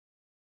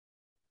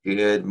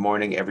Good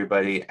morning,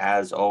 everybody.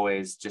 As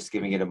always, just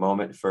giving it a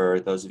moment for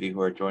those of you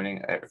who are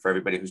joining, for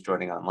everybody who's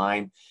joining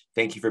online.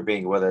 Thank you for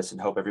being with us and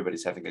hope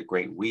everybody's having a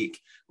great week.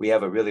 We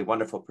have a really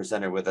wonderful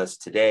presenter with us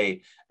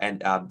today.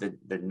 And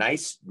the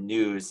nice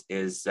news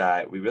is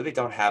we really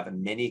don't have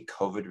many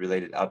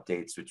COVID-related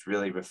updates, which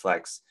really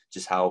reflects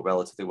just how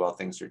relatively well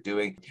things are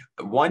doing.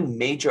 One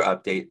major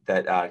update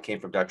that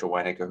came from Dr.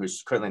 Weinecker,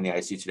 who's currently in the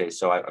ICU today,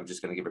 so I'm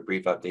just going to give a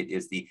brief update,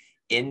 is the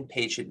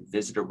inpatient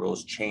visitor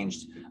rules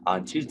changed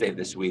on Tuesday of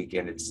this week,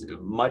 and it's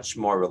much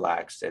more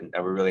relaxed, and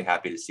we're really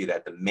happy to see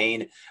that. The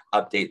main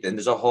update, and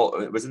there's a whole,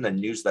 it was in the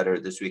newsletter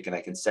this week, and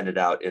I can send it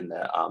out in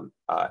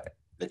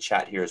the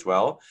chat here as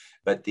well,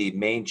 but the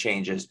main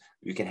change is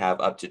you can have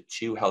up to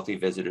 2 healthy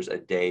visitors a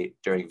day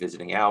during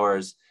visiting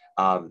hours.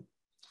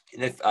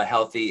 And if a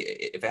healthy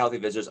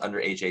visitor is under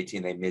age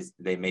 18,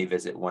 they may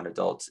visit 1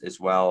 adult as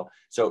well.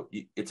 So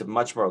it's a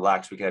much more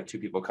relaxed. We can have 2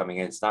 people coming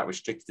in. It's not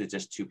restricted to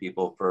just 2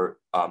 people per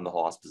the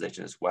whole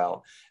hospitalization as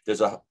well.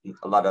 There's a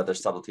lot of other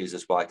subtleties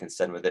as well I can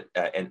send with it.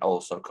 And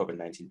also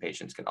COVID-19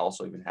 patients can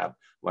also even have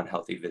 1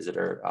 healthy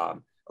visitor, a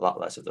lot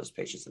less of those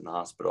patients in the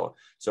hospital.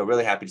 So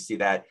really happy to see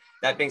that.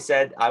 That being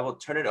said, I will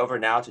turn it over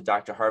now to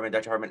Dr. Hartman.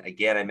 Dr. Hartman,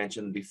 again, I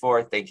mentioned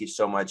before, thank you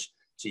so much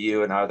to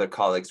you and our other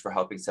colleagues for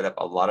helping set up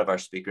a lot of our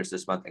speakers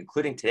this month,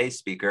 including today's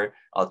speaker.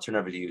 I'll turn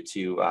over to you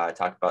to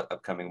talk about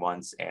upcoming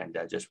ones and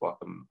just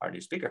welcome our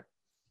new speaker.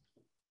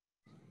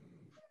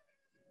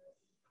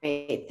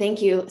 Great,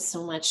 thank you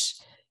so much,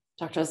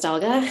 Dr.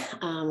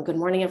 Ozdalga. Good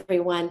morning,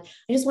 everyone.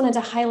 I just wanted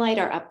to highlight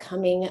our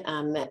upcoming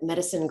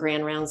medicine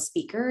grand round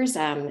speakers.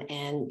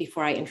 And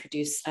before I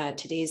introduce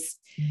today's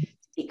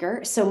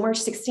speaker. So March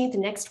 16th,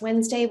 next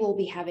Wednesday, we'll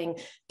be having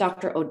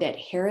Dr. Odette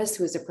Harris,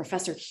 who is a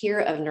professor here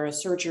of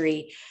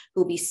neurosurgery,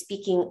 who will be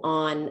speaking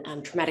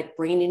on traumatic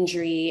brain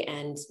injury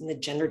and the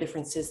gender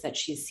differences that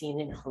she's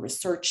seen in her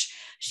research.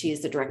 She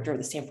is the director of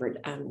the Stanford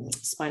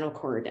spinal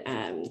cord.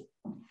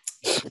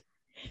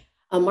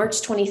 On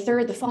March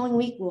 23rd, the following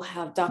week, we'll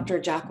have Dr.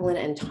 Jacqueline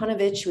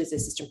Antonovich, who is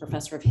assistant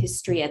professor of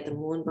history at the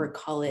Muhlenberg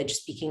College,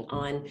 speaking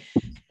on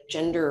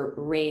gender,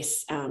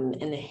 race, and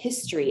the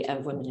history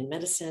of women in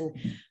medicine.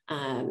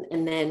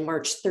 And then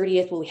March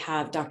 30th, we'll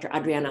have Dr.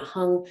 Adriana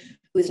Hung,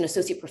 who is an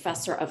associate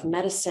professor of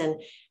medicine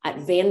at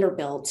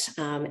Vanderbilt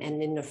and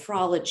in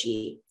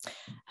nephrology.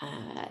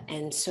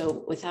 And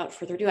so without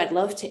further ado, I'd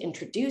love to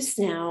introduce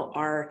now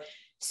our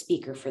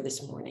speaker for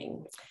this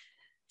morning.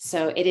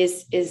 So it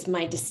is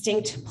my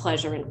distinct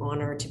pleasure and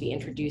honor to be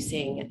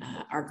introducing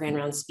our grand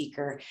round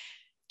speaker,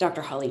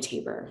 Dr. Holly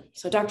Tabor.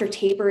 So Dr.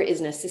 Tabor is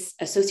an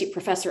associate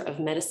professor of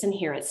medicine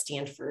here at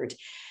Stanford,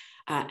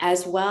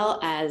 as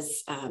well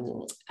as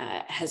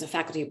has a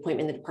faculty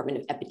appointment in the Department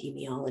of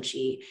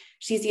Epidemiology.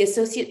 She's the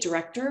associate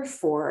director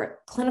for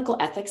clinical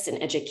ethics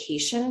and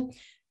education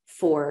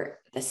for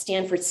the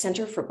Stanford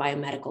Center for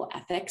Biomedical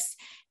Ethics,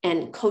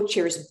 and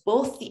co-chairs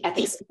both the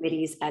ethics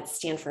committees at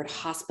Stanford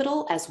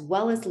Hospital as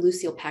well as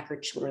Lucile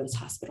Packard Children's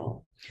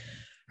Hospital.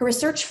 Her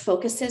research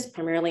focuses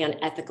primarily on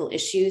ethical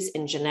issues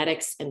in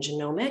genetics and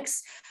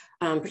genomics,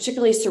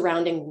 particularly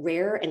surrounding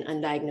rare and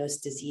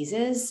undiagnosed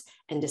diseases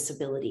and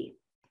disability.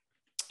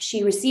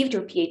 She received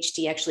her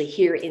PhD actually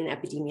here in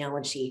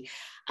epidemiology,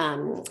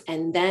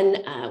 and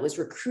then was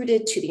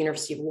recruited to the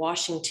University of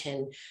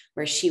Washington,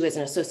 where she was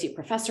an associate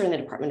professor in the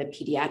Department of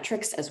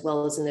Pediatrics, as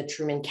well as in the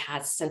Truman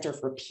Katz Center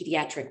for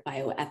Pediatric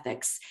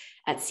Bioethics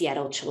at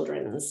Seattle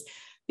Children's,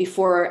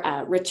 before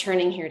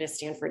returning here to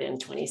Stanford in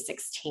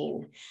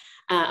 2016.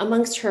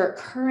 Amongst her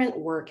current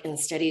work and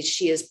studies,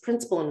 she is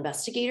principal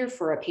investigator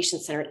for a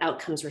patient-centered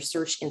outcomes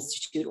research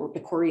institute, or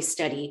PCORI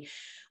study,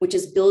 which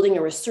is building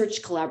a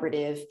research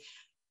collaborative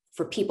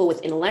for people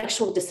with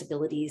intellectual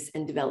disabilities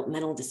and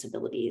developmental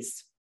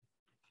disabilities.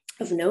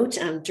 Of note,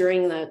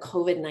 during the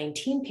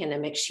COVID-19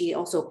 pandemic, she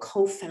also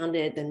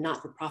co-founded the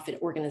not-for-profit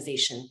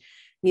organization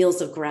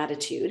Meals of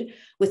Gratitude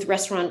with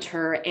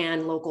restaurateur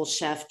and local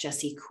chef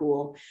Jesse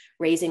Kuhl,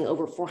 raising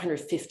over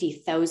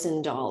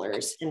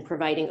 $450,000 and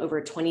providing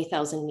over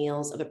 20,000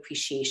 meals of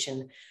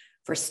appreciation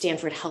for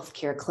Stanford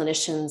healthcare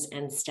clinicians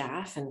and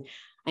staff. And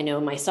I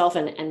know myself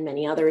and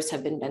many others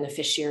have been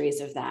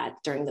beneficiaries of that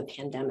during the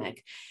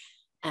pandemic.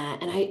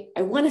 And I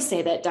want to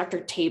say that Dr.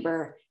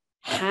 Tabor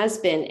has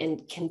been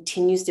and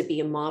continues to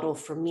be a model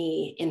for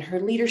me in her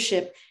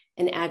leadership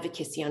and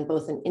advocacy on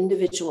both an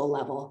individual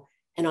level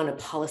and on a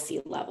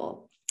policy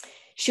level.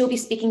 She'll be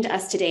speaking to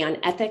us today on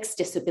ethics,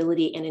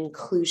 disability, and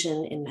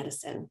inclusion in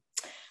medicine.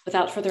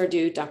 Without further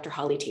ado, Dr.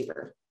 Holly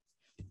Tabor.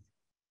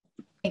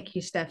 Thank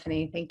you,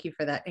 Stephanie. Thank you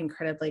for that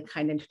incredibly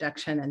kind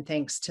introduction, and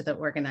thanks to the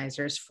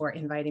organizers for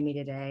inviting me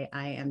today.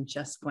 I am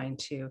just going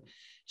to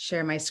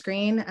share my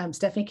screen.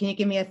 Stephanie, can you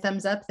give me a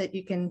thumbs up that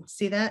you can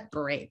see that?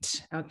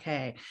 Great.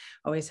 Okay.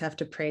 Always have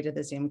to pray to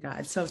the Zoom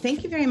God. So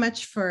thank you very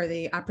much for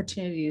the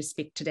opportunity to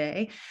speak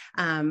today.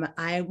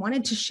 I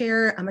wanted to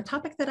share a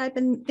topic that I've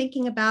been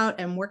thinking about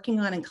and working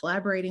on and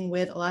collaborating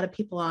with a lot of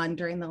people on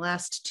during the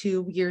last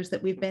 2 years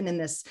that we've been in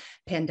this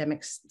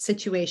pandemic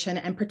situation,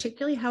 and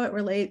particularly how it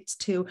relates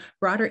to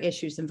broader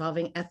issues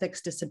involving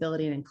ethics,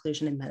 disability, and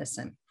inclusion in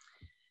medicine.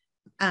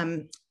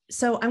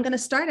 So I'm going to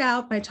start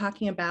out by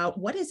talking about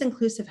what is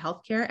inclusive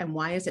healthcare and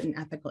why is it an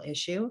ethical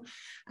issue.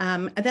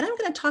 And then I'm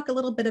going to talk a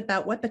little bit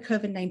about what the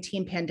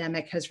COVID-19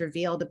 pandemic has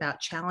revealed about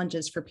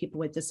challenges for people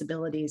with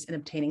disabilities in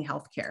obtaining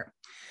healthcare.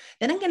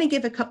 Then I'm going to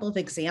give a couple of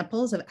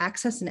examples of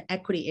access and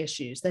equity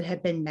issues that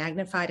have been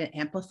magnified and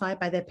amplified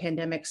by the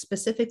pandemic,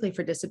 specifically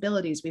for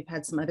disabilities. We've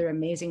had some other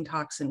amazing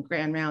talks and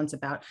grand rounds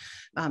about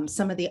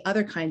some of the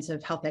other kinds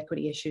of health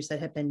equity issues that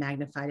have been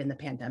magnified in the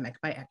pandemic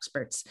by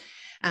experts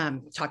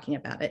talking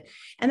about it.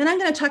 And then I'm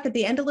going to talk at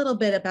the end a little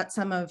bit about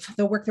some of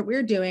the work that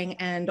we're doing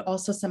and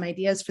also some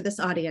ideas for this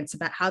audience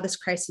about how this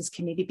crisis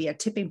can maybe be a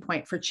tipping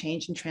point for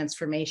change and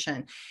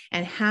transformation,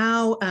 and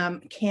how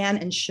can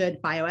and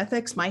should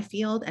bioethics, my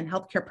field, and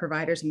healthcare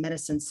providers and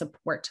medicine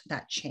support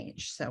that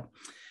change. So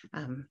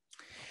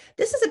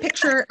this is a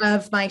picture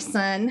of my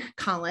son,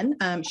 Colin,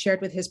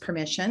 shared with his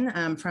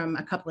permission from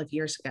a couple of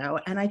years ago.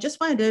 And I just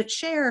wanted to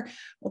share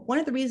one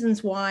of the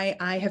reasons why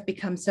I have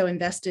become so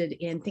invested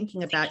in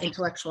thinking about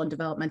intellectual and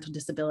developmental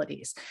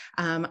disabilities.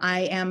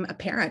 I am a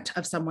parent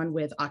of someone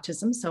with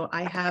autism, so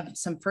I have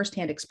some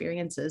firsthand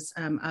experiences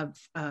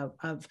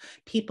of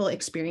people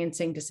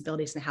experiencing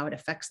disabilities and how it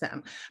affects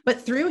them. But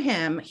through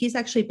him, he's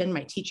actually been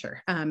my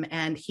teacher,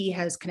 and he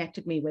has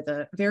connected me with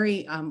a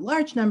very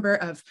large number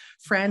of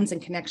friends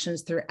and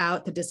connections throughout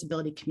the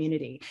disability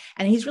community.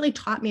 And he's really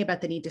taught me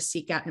about the need to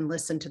seek out and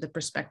listen to the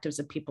perspectives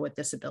of people with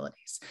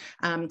disabilities.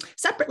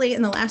 Separately,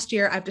 in the last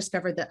year, I've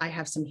discovered that I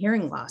have some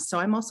hearing loss. So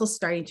I'm also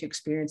starting to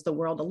experience the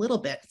world a little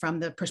bit from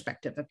the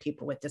perspective of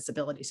people with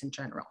disabilities in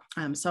general.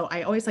 So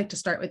I always like to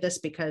start with this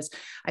because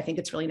I think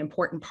it's really an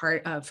important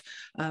part of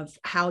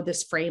how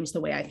this frames the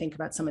way I think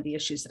about some of the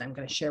issues that I'm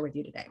going to share with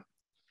you today.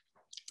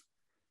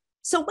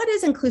 So what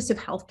is inclusive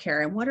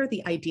healthcare and what are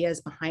the ideas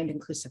behind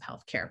inclusive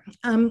healthcare?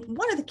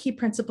 One of the key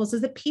principles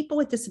is that people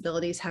with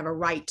disabilities have a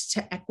right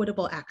to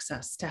equitable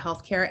access to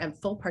healthcare and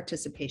full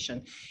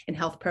participation in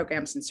health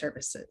programs and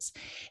services.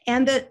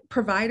 And that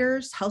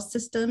providers, health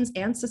systems,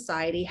 and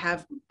society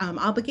have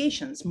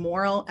obligations,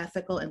 moral,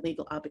 ethical, and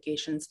legal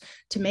obligations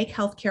to make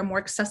healthcare more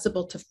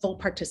accessible to full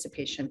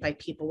participation by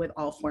people with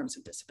all forms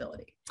of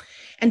disability.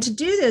 And to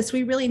do this,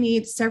 we really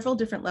need several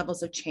different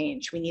levels of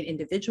change. We need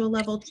individual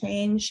level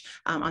change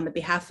on the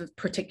behalf of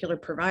particular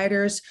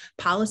providers,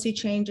 policy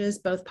changes,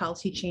 both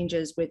policy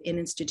changes within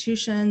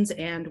institutions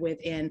and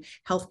within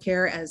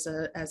healthcare as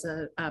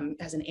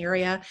an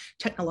area,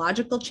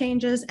 technological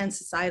changes, and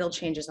societal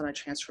changes on a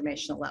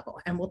transformational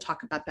level. And we'll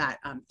talk about that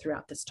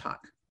throughout this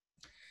talk.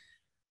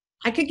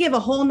 I could give a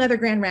whole nother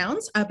grand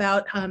rounds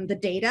about the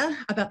data,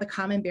 about the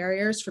common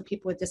barriers for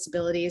people with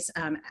disabilities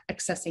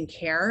accessing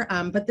care.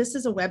 But this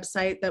is a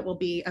website that will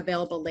be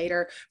available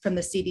later from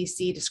the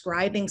CDC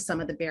describing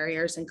some of the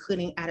barriers,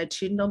 including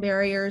attitudinal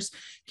barriers,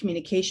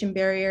 communication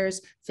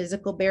barriers,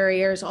 physical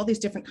barriers, all these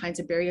different kinds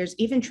of barriers,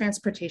 even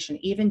transportation,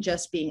 even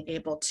just being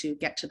able to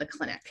get to the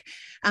clinic.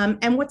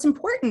 And what's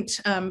important,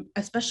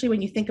 especially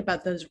when you think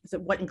about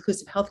what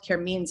inclusive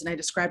healthcare means, and I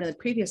described in the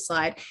previous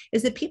slide,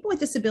 is that people with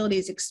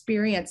disabilities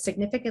experience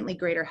significantly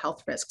greater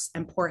health risks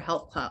and poor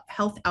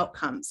health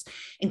outcomes,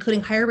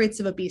 including higher rates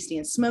of obesity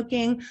and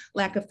smoking,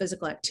 lack of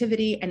physical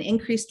activity, and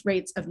increased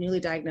rates of newly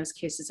diagnosed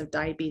cases of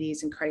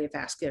diabetes and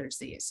cardiovascular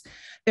disease.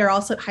 They're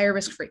also at higher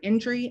risk for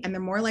injury, and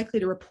they're more likely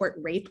to report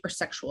rape or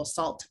sexual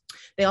assault.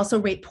 They also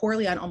rate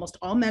poorly on almost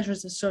all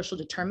measures of social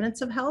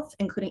determinants of health,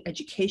 including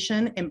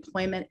education,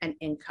 employment, and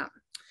income.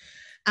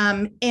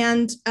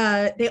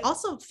 They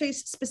also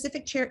face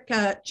specific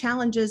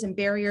challenges and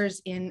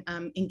barriers in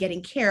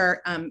getting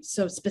care.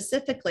 So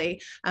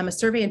specifically, a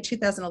survey in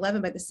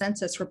 2011 by the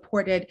census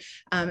reported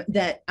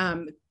that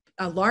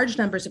large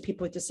numbers of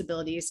people with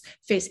disabilities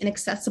face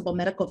inaccessible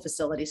medical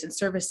facilities and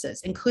services,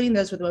 including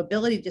those with a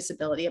mobility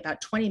disability, about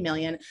 20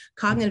 million,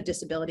 cognitive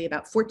disability,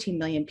 about 14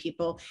 million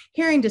people,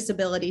 hearing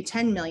disability,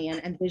 10 million,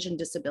 and vision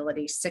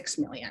disability, 6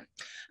 million.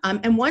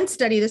 And one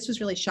study, this was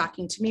really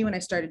shocking to me when I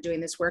started doing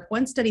this work,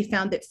 one study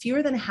found that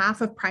fewer than half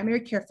of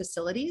primary care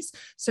facilities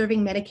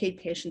serving Medicaid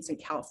patients in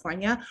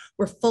California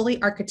were fully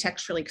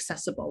architecturally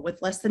accessible,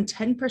 with less than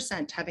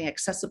 10% having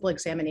accessible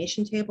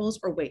examination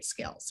tables or weight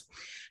scales.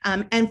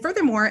 And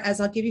furthermore, as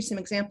I'll give you some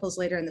examples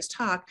later in this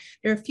talk,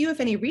 there are few, if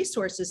any,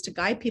 resources to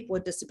guide people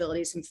with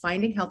disabilities in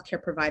finding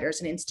healthcare providers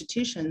and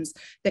institutions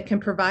that can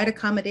provide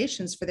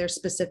accommodations for their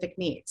specific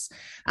needs.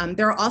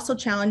 There are also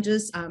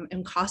challenges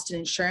in cost and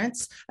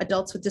insurance.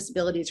 Adults with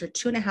disabilities are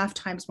 2.5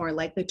 times more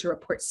likely to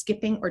report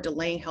skipping or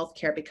delaying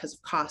healthcare because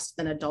of cost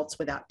than adults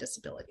without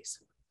disabilities.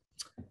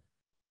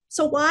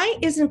 So why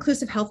is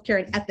inclusive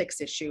healthcare an ethics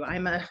issue?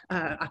 I'm a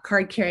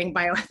card-carrying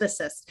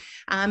bioethicist,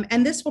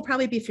 and this will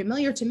probably be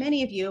familiar to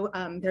many of you.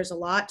 There's a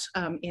lot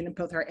in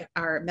both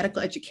our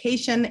medical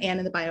education and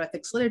in the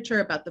bioethics literature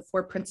about the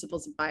 4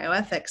 principles of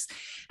bioethics,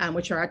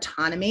 which are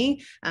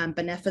autonomy,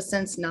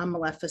 beneficence,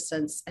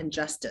 non-maleficence, and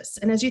justice.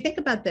 And as you think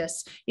about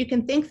this, you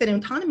can think that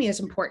autonomy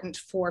is important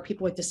for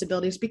people with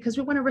disabilities because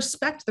we want to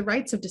respect the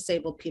rights of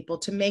disabled people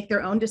to make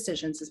their own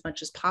decisions as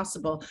much as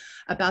possible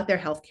about their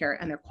healthcare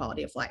and their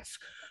quality of life.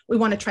 We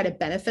want to try to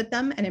benefit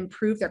them and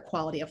improve their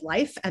quality of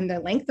life and the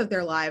length of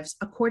their lives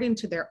according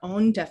to their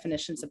own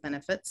definitions of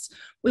benefits.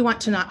 We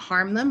want to not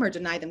harm them or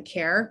deny them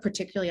care,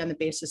 particularly on the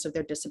basis of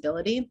their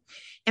disability.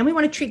 And we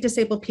want to treat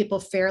disabled people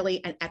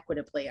fairly and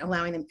equitably,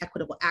 allowing them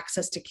equitable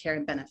access to care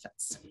and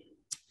benefits.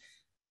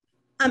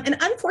 And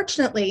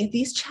unfortunately,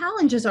 these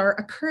challenges are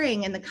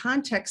occurring in the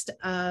context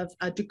of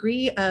a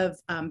degree of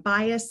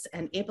bias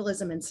and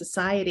ableism in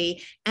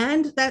society,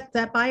 and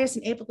that bias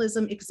and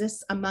ableism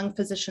exists among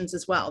physicians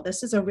as well.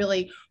 This is a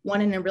really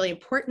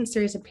important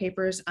series of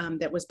papers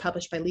that was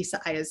published by Lisa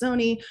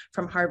Iazzoni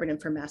from Harvard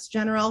and from Mass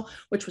General,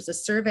 which was a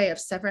survey of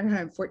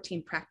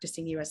 714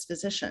 practicing US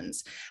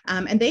physicians.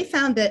 And they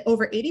found that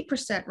over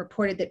 80%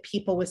 reported that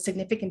people with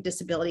significant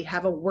disability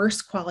have a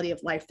worse quality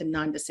of life than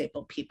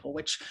non-disabled people,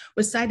 which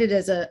was cited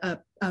as a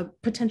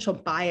potential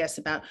bias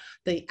about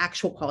the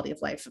actual quality of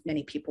life of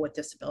many people with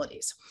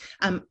disabilities.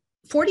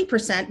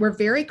 40% were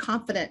very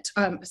confident,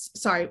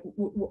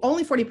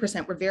 only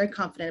 40% were very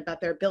confident about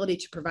their ability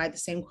to provide the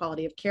same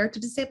quality of care to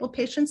disabled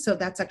patients. So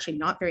that's actually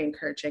not very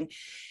encouraging.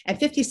 And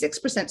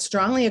 56%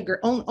 strongly agree,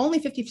 only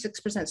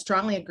 56%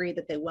 strongly agree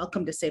that they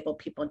welcome disabled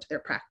people into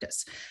their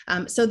practice.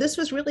 So this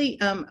was really,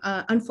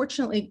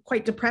 unfortunately,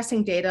 quite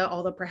depressing data,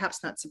 although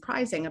perhaps not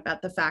surprising,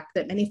 about the fact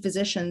that many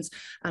physicians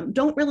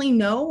don't really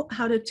know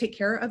how to take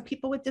care of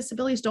people with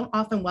disabilities, don't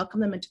often welcome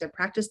them into their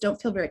practice,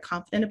 don't feel very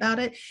confident about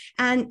it,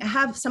 and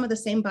have some of the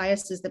same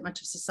biases that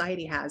much of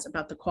society has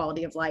about the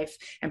quality of life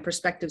and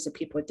perspectives of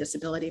people with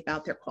disability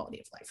about their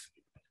quality of life.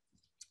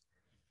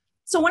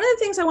 So one of the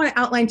things I want to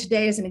outline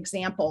today as an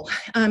example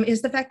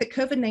is the fact that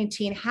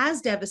COVID-19 has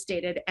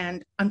devastated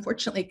and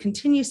unfortunately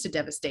continues to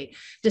devastate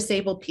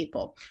disabled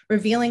people,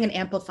 revealing and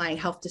amplifying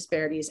health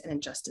disparities and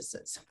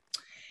injustices.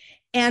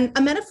 And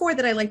a metaphor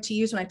that I like to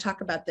use when I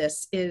talk about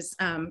this is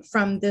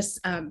from this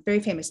very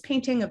famous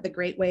painting of the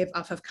Great Wave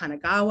off of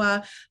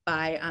Kanagawa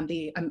by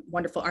the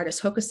wonderful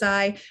artist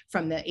Hokusai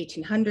from the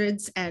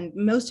 1800s. And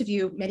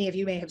many of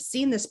you may have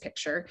seen this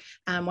picture.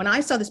 When I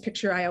saw this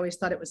picture, I always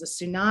thought it was a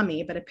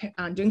tsunami, but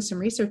on doing some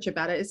research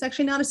about it, it's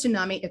actually not a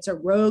tsunami. It's a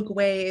rogue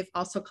wave,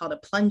 also called a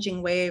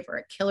plunging wave or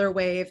a killer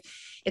wave.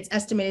 It's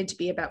estimated to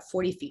be about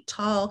 40 feet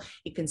tall.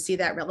 You can see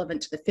that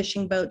relevant to the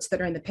fishing boats that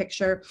are in the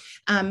picture.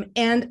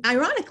 And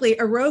ironically,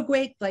 a rogue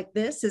wave like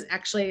this is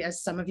actually,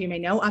 as some of you may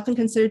know, often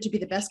considered to be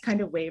the best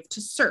kind of wave to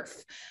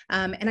surf.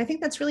 And I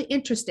think that's really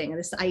interesting.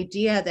 This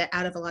idea that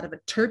out of a lot of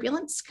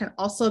turbulence can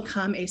also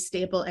come a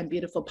stable and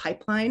beautiful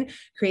pipeline,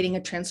 creating a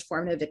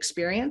transformative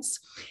experience.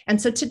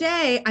 And so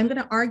today, I'm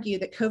going to argue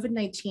that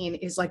COVID-19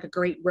 is like a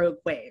great rogue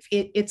wave.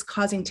 It's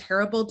causing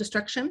terrible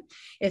destruction.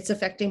 It's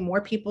affecting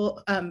more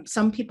people,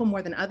 some people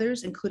more than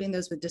others, including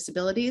those with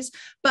disabilities.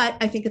 But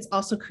I think it's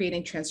also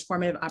creating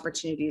transformative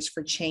opportunities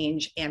for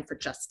change and for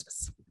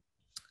justice.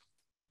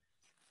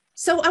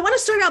 So I want to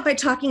start out by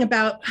talking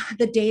about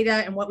the data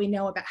and what we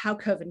know about how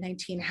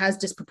COVID-19 has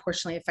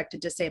disproportionately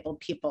affected disabled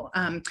people.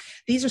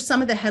 These are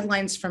some of the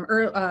headlines from,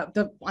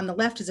 on the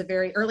left is a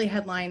very early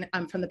headline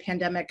from the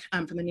pandemic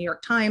from the New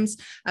York Times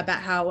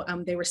about how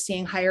they were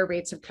seeing higher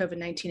rates of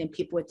COVID-19 in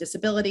people with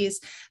disabilities.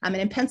 And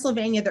in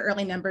Pennsylvania, the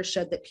early numbers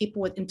showed that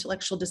people with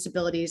intellectual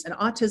disabilities and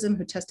autism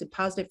who tested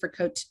positive for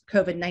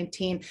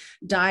COVID-19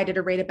 died at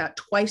a rate about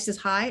twice as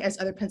high as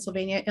other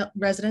Pennsylvania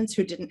residents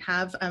who didn't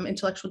have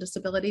intellectual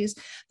disabilities.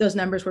 Those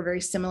numbers were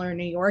very similar in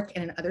New York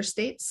and in other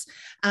states.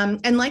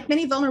 And like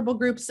many vulnerable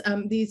groups,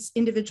 these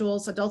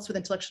individuals, adults with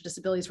intellectual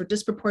disabilities, were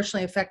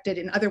disproportionately affected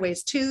in other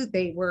ways too.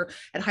 They were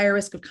at higher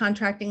risk of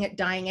contracting it,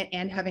 dying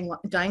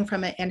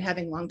from it, and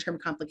having long-term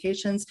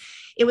complications.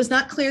 It was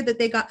not clear that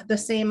they got the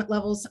same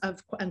levels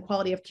of and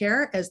quality of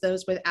care as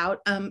those without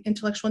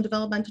intellectual and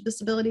developmental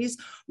disabilities.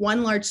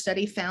 One large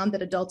study found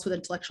that adults with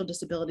intellectual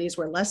disabilities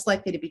were less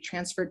likely to be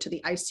transferred to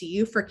the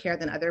ICU for care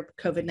than other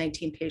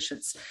COVID-19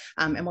 patients.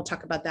 And we'll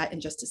talk about that in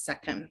just a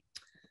second.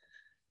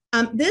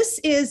 This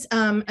is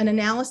an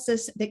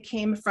analysis that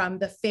came from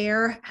the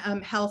Fair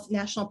Health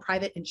National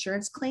Private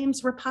Insurance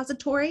Claims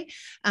Repository.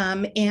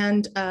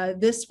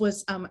 This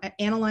was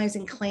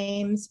analyzing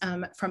claims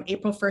from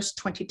April 1st,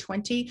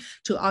 2020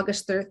 to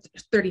August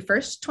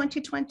 31st,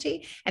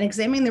 2020, and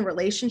examining the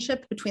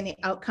relationship between the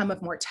outcome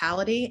of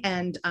mortality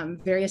and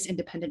various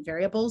independent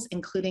variables,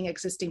 including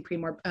existing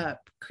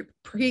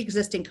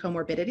pre-existing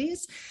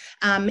comorbidities.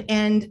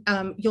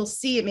 You'll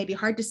see, it may be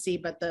hard to see,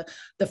 but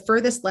the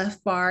furthest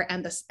left bar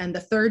and the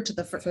third to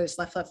the furthest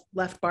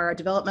left bar are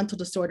developmental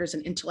disorders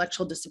and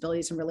intellectual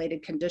disabilities and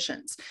related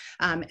conditions.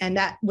 And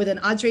that with an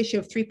odds ratio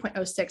of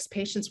 3.06,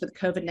 patients with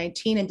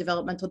COVID-19 and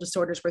developmental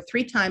disorders were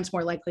 3 times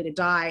more likely to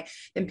die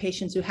than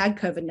patients who had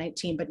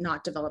COVID-19 but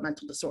not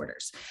developmental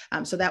disorders.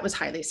 So that was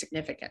highly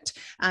significant.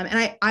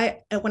 And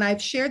when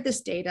I've shared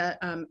this data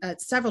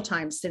several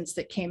times since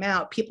it came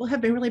out, people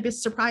have been really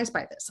surprised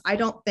by this. I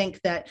don't think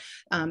that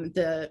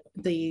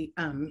the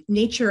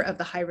nature of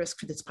the high risk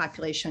for this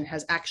population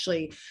has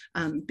actually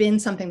been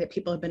something that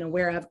people have been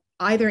aware of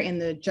either in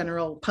the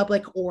general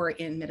public or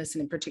in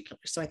medicine in particular.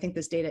 So I think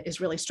this data is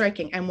really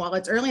striking. And while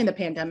it's early in the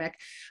pandemic,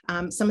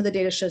 some of the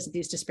data shows that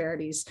these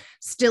disparities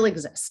still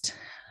exist.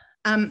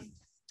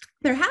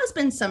 There has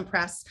been some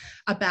press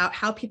about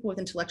how people with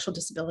intellectual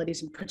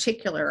disabilities in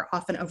particular are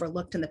often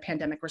overlooked in the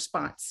pandemic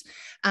response.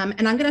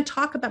 And I'm going to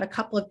talk about a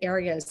couple of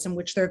areas in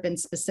which there have been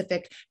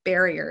specific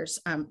barriers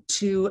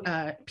to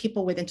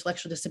people with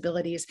intellectual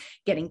disabilities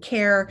getting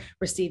care,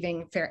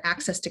 receiving fair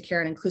access to care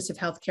and inclusive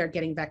healthcare,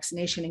 getting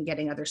vaccination, and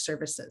getting other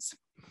services.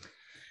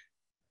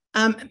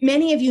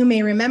 Many of you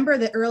may remember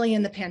that early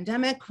in the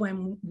pandemic,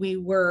 when we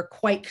were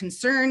quite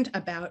concerned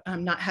about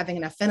not having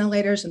enough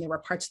ventilators, and there were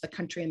parts of the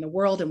country and the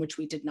world in which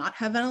we did not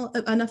have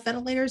enough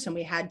ventilators, and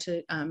we had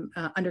to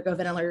undergo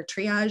ventilator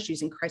triage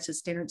using crisis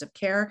standards of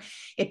care,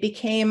 it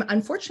became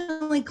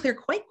unfortunately clear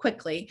quite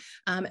quickly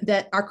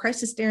that our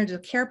crisis standards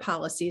of care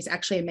policies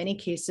actually in many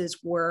cases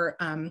were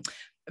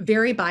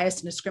very biased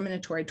and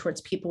discriminatory towards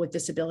people with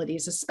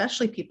disabilities,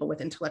 especially people with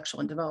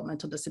intellectual and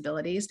developmental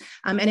disabilities,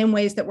 and in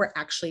ways that were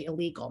actually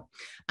illegal.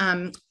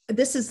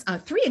 This is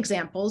 3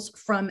 examples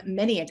from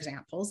many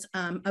examples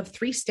of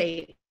 3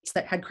 states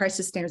that had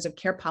crisis standards of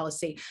care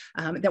policy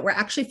that were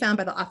actually found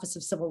by the Office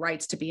of Civil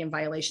Rights to be in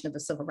violation of the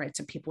civil rights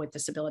of people with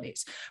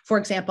disabilities. For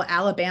example,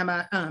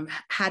 Alabama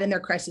had in their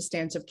crisis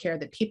standards of care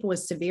that people with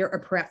severe or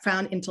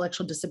profound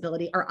intellectual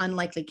disability are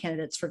unlikely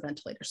candidates for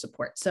ventilator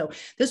support. So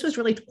this was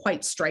really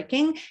quite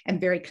striking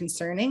and very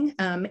concerning.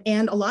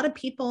 And a lot of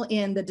people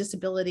in the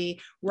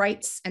disability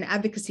rights and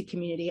advocacy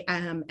community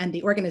and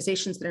the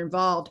organizations that are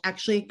involved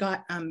actually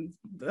got,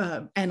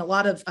 and a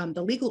lot of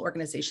the legal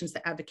organizations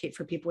that advocate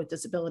for people with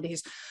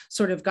disabilities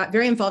sort of got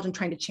very involved in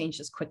trying to change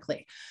this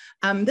quickly.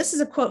 This is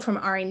a quote from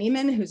Ari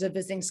Neiman, who's a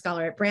visiting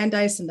scholar at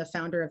Brandeis and the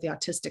founder of the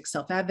Autistic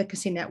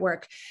Self-Advocacy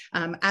Network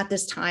at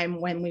this time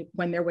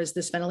when there was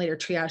this ventilator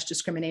triage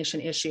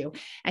discrimination issue.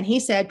 And he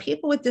said,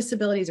 people with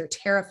disabilities are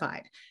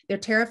terrified. They're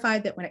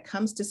terrified that when it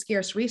comes to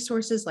scarce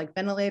resources like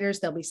ventilators,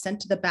 they'll be sent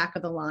to the back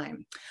of the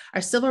line.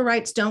 Our civil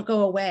rights don't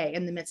go away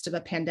in the midst of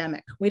a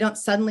pandemic. We don't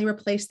suddenly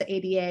replace the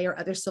ADA or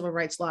other civil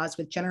rights laws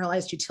with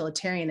generalized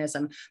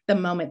utilitarianism the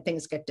moment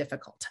things get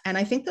difficult. And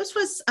I think this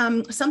was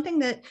something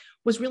that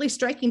was really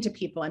striking to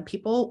people, and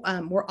people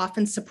were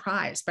often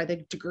surprised by the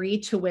degree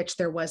to which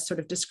there was sort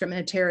of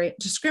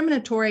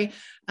discriminatory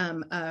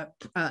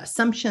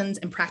assumptions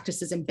and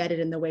practices embedded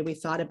in the way we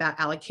thought about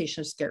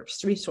allocation of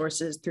scarce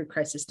resources through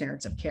crisis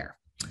standards of care.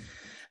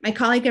 My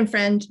colleague and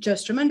friend, Joe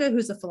Stramunda,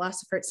 who's a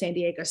philosopher at San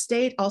Diego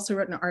State, also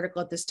wrote an article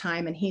at this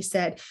time, and he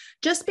said,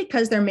 just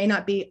because there may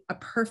not be a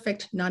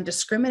perfect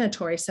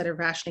non-discriminatory set of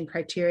rationing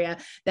criteria,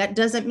 that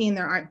doesn't mean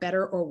there aren't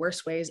better or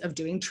worse ways of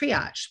doing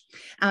triage.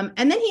 And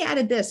then he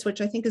added this,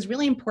 which I think is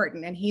really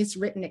important, and he's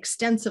written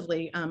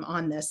extensively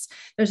on this.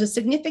 There's a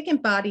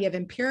significant body of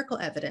empirical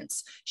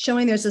evidence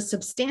showing there's a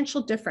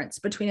substantial difference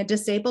between a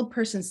disabled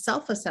person's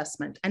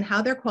self-assessment and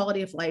how their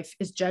quality of life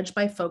is judged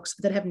by folks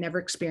that have never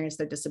experienced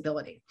their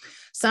disability.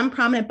 Some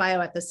prominent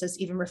bioethicists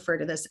even refer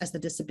to this as the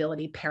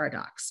disability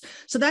paradox.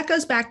 So that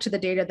goes back to the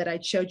data that I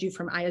showed you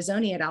from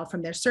Iazoni et al.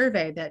 From their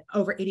survey that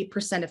over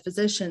 80% of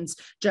physicians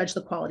judge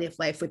the quality of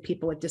life with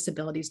people with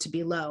disabilities to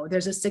be low.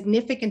 There's a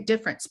significant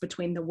difference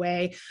between the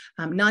way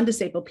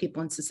non-disabled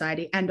people in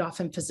society and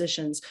often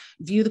physicians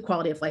view the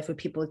quality of life with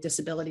people with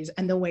disabilities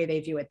and the way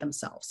they view it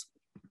themselves.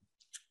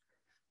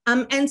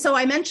 And so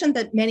I mentioned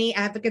that many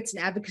advocates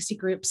and advocacy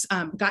groups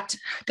got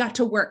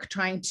to work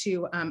trying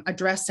to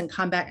address and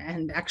combat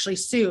and actually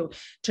sue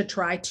to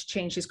try to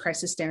change these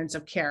crisis standards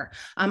of care.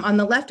 On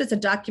the left is a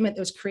document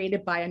that was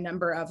created by a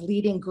number of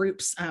leading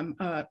groups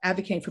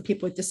advocating for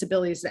people with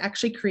disabilities that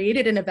actually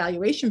created an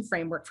evaluation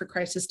framework for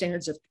crisis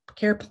standards of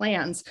care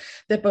plans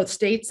that both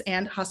states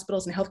and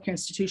hospitals and healthcare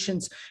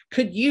institutions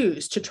could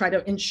use to try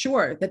to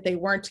ensure that they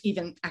weren't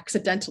even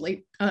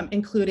accidentally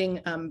including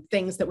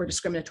things that were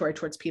discriminatory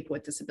towards people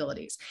with disabilities.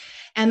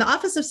 And the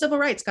Office of Civil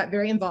Rights got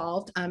very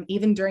involved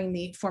even during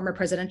the former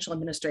presidential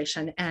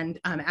administration and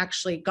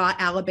actually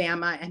got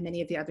Alabama and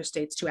many of the other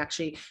states to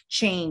actually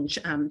change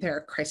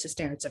their crisis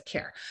standards of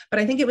care. But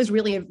I think it was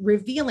really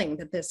revealing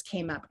that this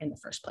came up in the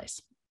first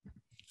place.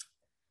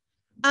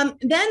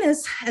 Then,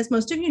 as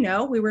most of you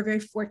know, we were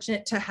very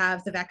fortunate to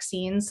have the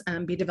vaccines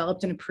be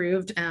developed and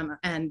approved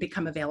and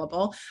become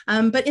available.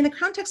 But in the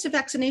context of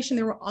vaccination,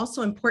 there were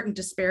also important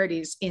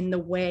disparities in the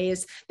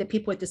ways that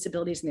people with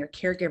disabilities and their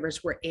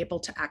caregivers were able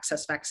to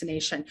access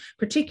vaccination,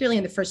 particularly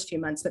in the first few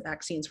months that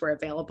vaccines were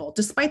available,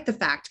 despite the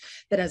fact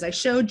that, as I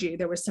showed you,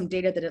 there was some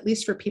data that at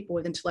least for people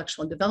with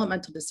intellectual and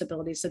developmental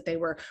disabilities, that they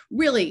were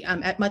really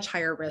at much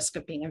higher risk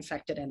of being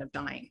infected and of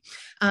dying.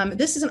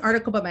 This is an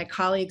article by my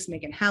colleagues,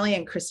 Megan Halley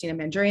and Christina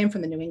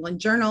from the New England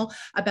Journal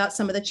about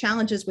some of the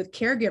challenges with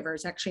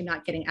caregivers actually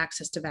not getting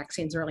access to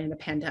vaccines early in the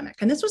pandemic.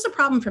 And this was a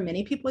problem for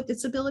many people with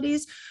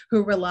disabilities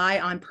who rely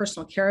on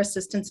personal care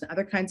assistants and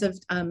other kinds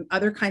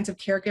of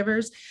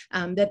caregivers,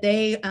 that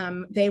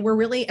they were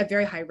really at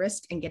very high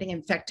risk in getting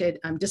infected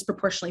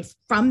disproportionately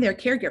from their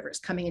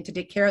caregivers coming in to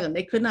take care of them.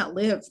 They could not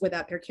live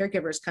without their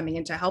caregivers coming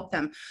in to help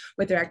them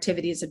with their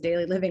activities of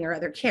daily living or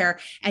other care.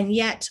 And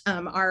yet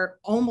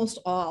almost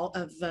all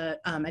of the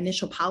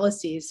initial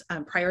policies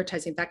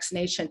prioritizing vaccination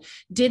vaccination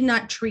did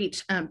not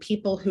treat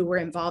people who were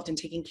involved in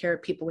taking care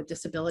of people with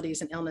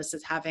disabilities and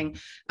illnesses having,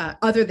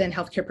 other than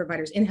healthcare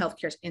providers in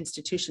healthcare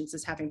institutions,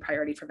 as having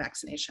priority for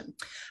vaccination.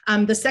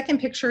 The second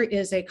picture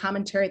is a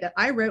commentary that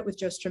I wrote with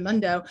Joe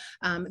Stramundo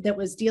that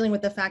was dealing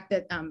with the fact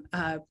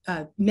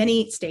that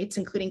many states,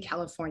 including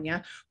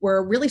California,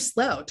 were really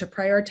slow to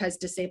prioritize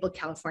disabled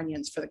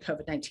Californians for the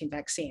COVID-19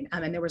 vaccine.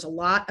 And there was a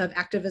lot of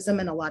activism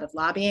and a lot of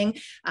lobbying,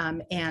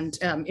 and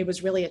it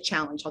was really a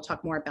challenge. I'll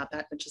talk more about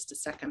that in just a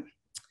second.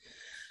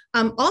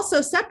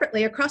 Also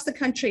separately across the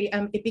country,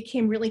 it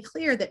became really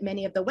clear that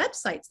many of the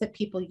websites that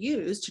people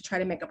used to try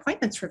to make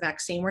appointments for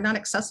vaccine were not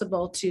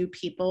accessible to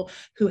people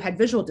who had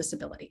visual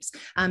disabilities,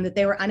 that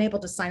they were unable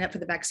to sign up for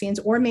the vaccines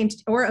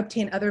or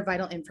obtain other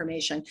vital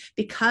information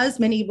because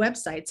many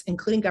websites,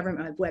 including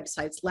government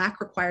websites,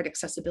 lack required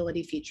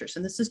accessibility features.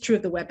 And this is true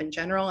of the web in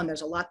general, and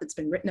there's a lot that's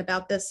been written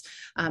about this.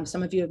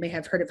 Some of you may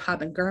have heard of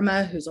Haben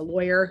Girma, who's a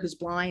lawyer who's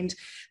blind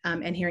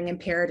and hearing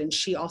impaired, and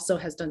she also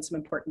has done some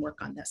important work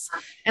on this.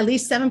 At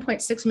least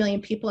 7.6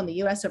 million people in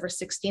the US over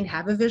 16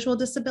 have a visual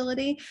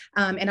disability.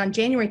 And on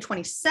January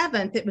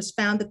 27th, it was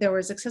found that there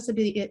was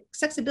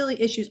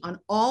accessibility issues on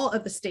all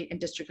of the state and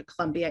District of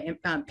Columbia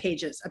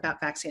pages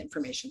about vaccine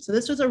information. So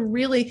this was a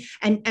really,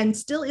 and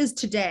still is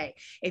today,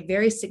 a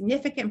very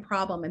significant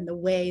problem in the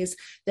ways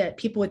that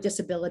people with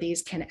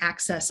disabilities can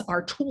access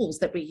our tools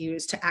that we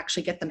use to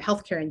actually get them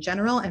healthcare in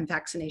general and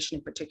vaccination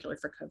in particular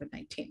for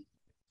COVID-19.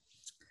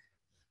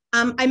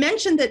 I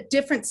mentioned that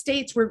different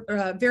states were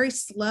very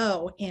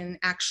slow in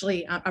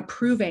actually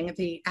approving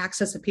the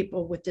access of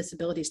people with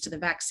disabilities to the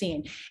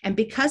vaccine. And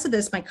because of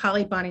this, my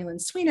colleague Bonnie Lynn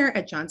Sweener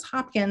at Johns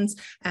Hopkins,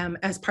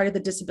 as part of the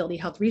Disability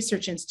Health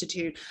Research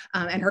Institute,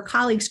 and her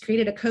colleagues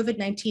created a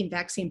COVID-19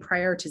 vaccine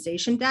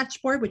prioritization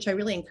dashboard, which I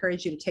really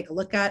encourage you to take a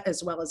look at,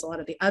 as well as a lot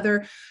of the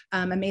other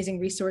amazing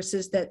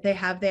resources that they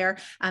have there.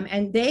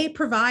 And they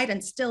provide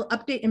and still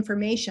update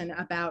information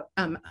about,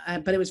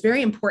 but it was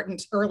very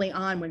important early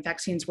on when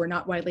vaccines were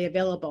not widely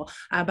available,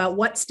 about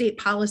what state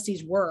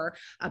policies were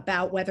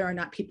about whether or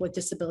not people with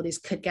disabilities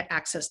could get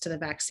access to the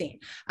vaccine.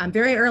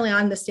 Very early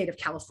on in the state of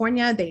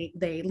California,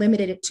 they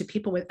limited it to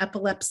people with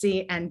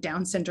epilepsy and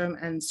Down syndrome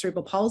and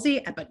cerebral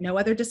palsy, but no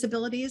other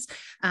disabilities.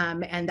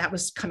 And that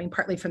was coming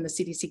partly from the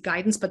CDC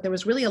guidance, but there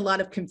was really a lot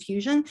of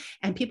confusion,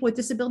 and people with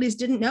disabilities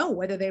didn't know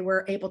whether they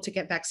were able to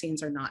get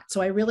vaccines or not.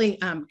 So I really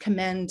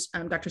commend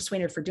Dr.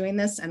 Sweener for doing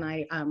this, and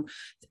I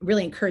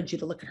really encourage you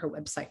to look at her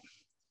website.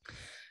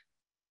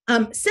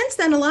 Since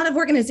then, a lot of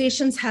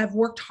organizations have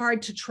worked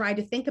hard to try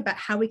to think about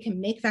how we can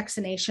make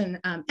vaccination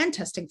and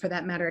testing, for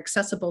that matter,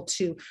 accessible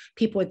to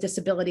people with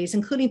disabilities,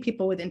 including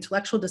people with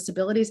intellectual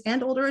disabilities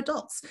and older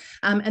adults.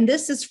 And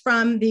this is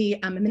from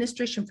the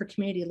Administration for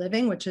Community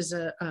Living, which is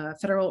a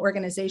federal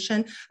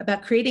organization,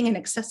 about creating an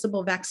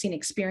accessible vaccine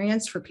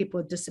experience for people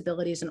with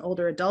disabilities and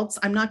older adults.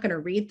 I'm not going to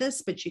read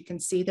this, but you can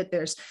see that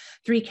there's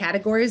 3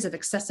 categories of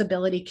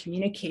accessibility,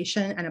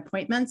 communication, and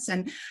appointments.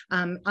 And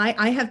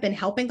I have been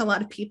helping a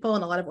lot of people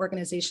and a lot of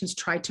organizations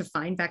try to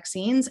find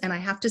vaccines. And I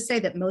have to say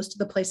that most of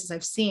the places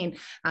I've seen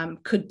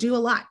could do a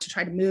lot to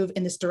try to move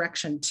in this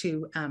direction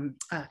to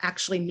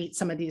actually meet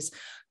some of these,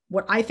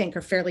 what I think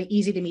are fairly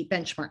easy to meet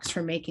benchmarks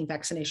for making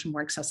vaccination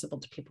more accessible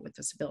to people with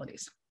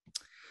disabilities.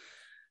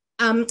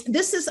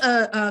 This is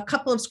a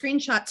couple of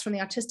screenshots from the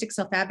Autistic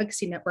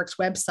Self-Advocacy Network's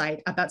website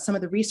about some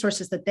of the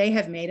resources that they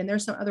have made, and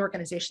there's some other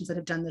organizations that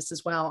have done this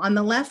as well. On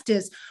the left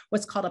is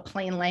what's called a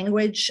plain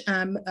language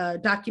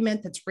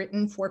document that's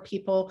written for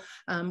people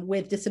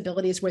with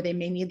disabilities, where they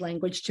may need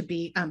language to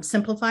be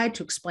simplified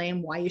to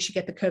explain why you should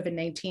get the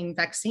COVID-19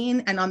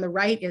 vaccine. And on the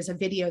right is a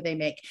video they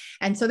make.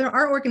 And so there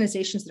are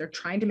organizations that are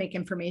trying to make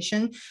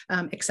information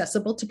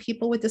accessible to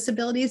people with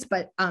disabilities,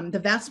 but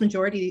the vast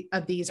majority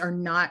of these are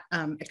not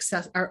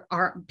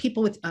are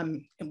people with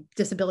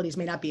disabilities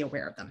may not be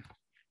aware of them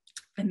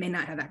and may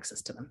not have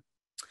access to them.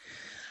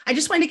 I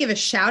just wanted to give a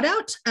shout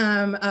out.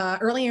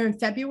 Earlier in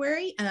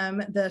February,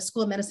 the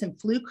School of Medicine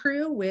flu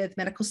crew with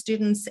medical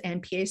students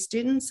and PA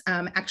students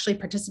actually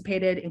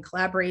participated in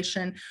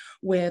collaboration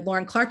with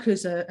Lauren Clark,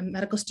 who's a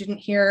medical student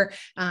here,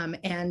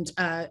 and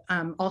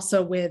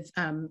also with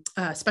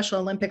Special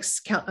Olympics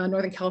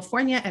Northern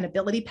California and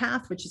Ability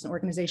Path, which is an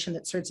organization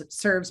that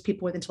serves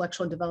people with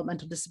intellectual and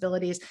developmental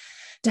disabilities,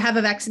 to have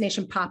a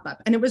vaccination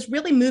pop-up. And it was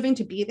really moving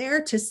to be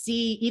there to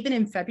see, even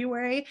in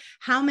February,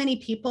 how many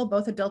people,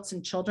 both adults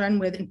and children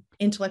with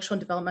intellectual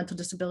and developmental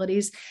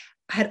disabilities,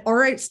 had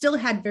already still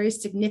had very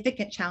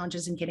significant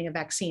challenges in getting a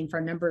vaccine for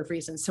a number of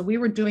reasons. So we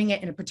were doing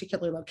it in a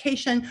particular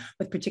location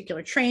with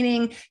particular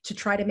training to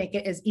try to make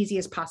it as easy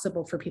as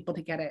possible for people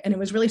to get it. And it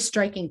was really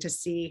striking to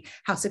see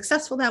how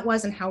successful that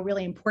was and how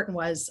really important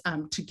was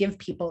to give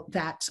people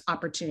that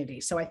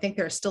opportunity. So I think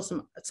there are still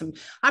some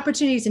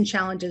opportunities and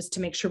challenges to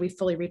make sure we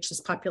fully reach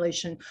this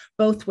population,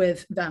 both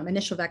with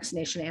initial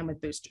vaccination and with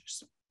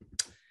boosters.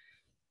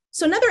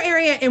 So another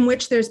area in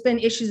which there's been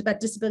issues about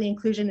disability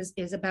inclusion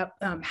is about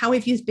how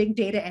we've used big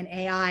data and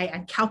AI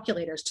and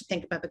calculators to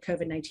think about the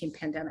COVID-19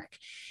 pandemic.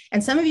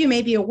 And some of you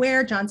may be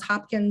aware, Johns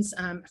Hopkins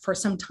for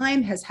some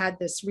time has had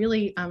this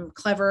really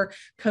clever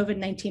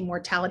COVID-19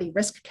 mortality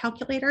risk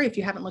calculator. If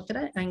you haven't looked at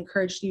it, I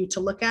encourage you to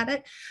look at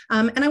it.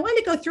 And I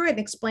wanted to go through it and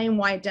explain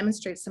why it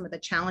demonstrates some of the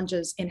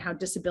challenges in how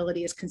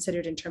disability is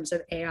considered in terms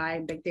of AI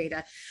and big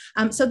data.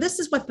 So this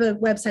is what the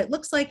website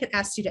looks like. It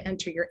asks you to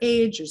enter your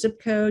age, your zip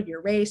code,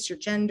 your race, your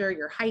gender,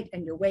 your height,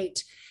 and your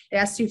weight. It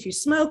asks you if you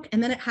smoke,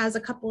 and then it has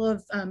a couple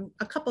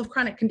of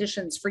chronic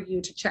conditions for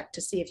you to check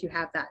to see if you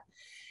have that.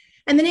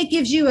 And then it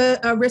gives you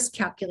a risk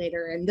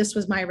calculator, and this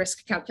was my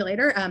risk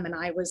calculator, and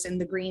I was in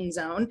the green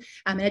zone,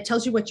 and it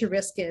tells you what your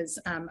risk is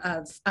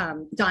of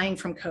dying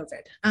from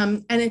COVID.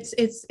 And it's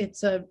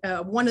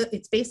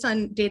based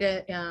on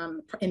data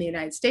in the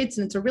United States,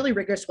 and it's a really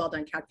rigorous,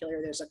 well-done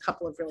calculator. There's a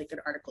couple of really good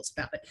articles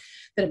about it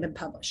that have been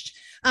published.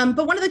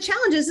 But one of the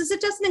challenges is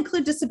it doesn't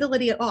include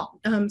disability at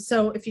all.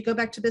 So if you go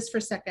back to this for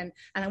a second,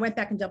 and I went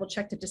back and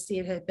double-checked it to see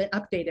if it had been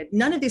updated,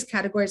 none of these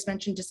categories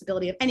mention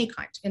disability of any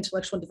kind,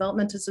 intellectual and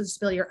developmental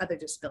disability or other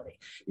disability.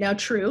 Now,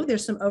 true,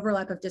 there's some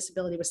overlap of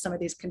disability with some of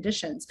these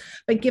conditions,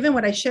 but given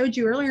what I showed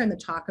you earlier in the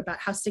talk about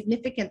how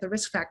significant the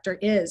risk factor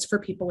is for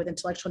people with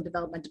intellectual and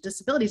developmental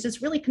disabilities,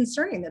 it's really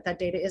concerning that that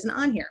data isn't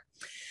on here.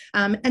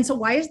 And so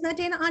why isn't that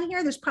data on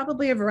here? There's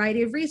probably a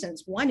variety of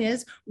reasons. One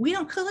is we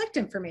don't collect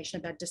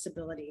information about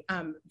disability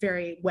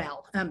very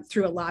well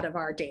through a lot of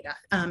our data.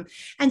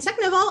 And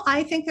second of all,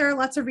 I think there are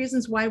lots of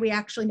reasons why we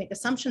actually make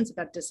assumptions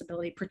about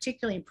disability,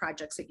 particularly in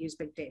projects that use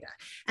big data.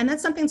 And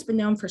that's something that's been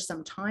known for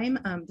some time.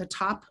 The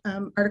top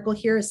article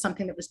here is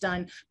something that was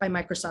done by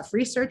Microsoft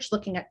Research,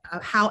 looking at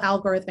how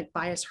algorithmic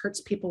bias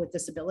hurts people with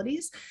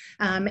disabilities.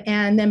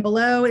 And then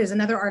below is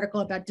another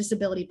article about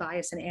disability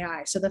bias in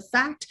AI. So the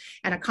fact,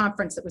 and a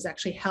conference that was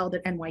actually held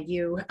at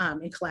NYU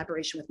in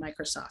collaboration with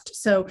Microsoft.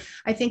 So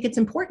I think it's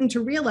important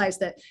to realize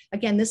that,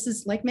 again, this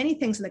is like many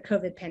things in the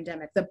COVID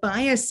pandemic, the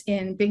bias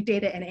in big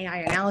data and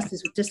AI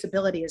analysis with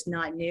disability is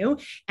not new,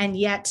 and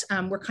yet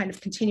we're kind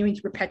of continuing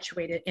to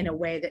perpetuate it in a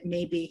way that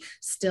may be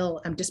still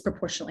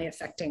disproportionately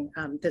affecting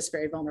this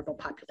very vulnerable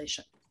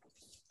population.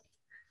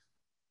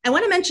 I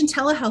want to mention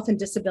telehealth and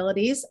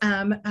disabilities.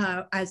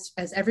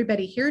 As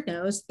everybody here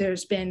knows,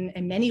 there's been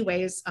in many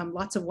ways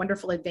lots of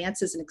wonderful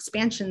advances and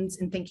expansions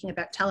in thinking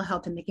about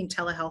telehealth and making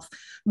telehealth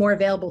more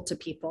available to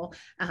people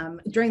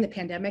during the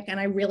pandemic. And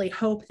I really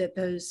hope that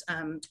those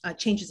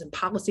changes in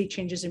policy,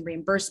 changes in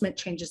reimbursement,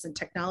 changes in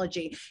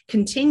technology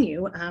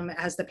continue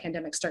as the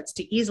pandemic starts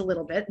to ease a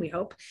little bit, we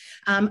hope.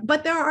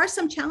 But there are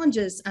some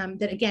challenges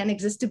that, again,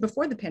 existed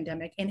before the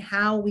pandemic in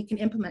how we can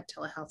implement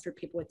telehealth for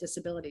people with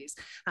disabilities.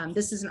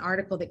 This is an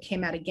article that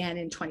came out again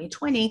in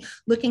 2020,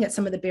 looking at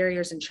some of the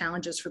barriers and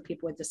challenges for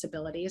people with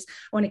disabilities.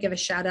 I want to give a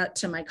shout out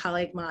to my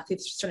colleague,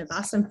 Malathi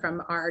Srinivasan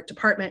from our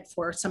department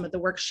for some of the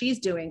work she's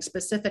doing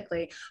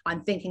specifically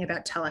on thinking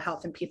about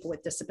telehealth and people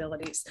with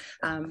disabilities.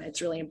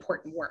 It's really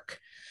important work.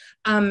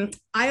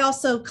 I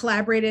also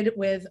collaborated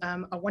with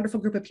a wonderful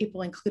group of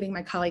people, including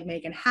my colleague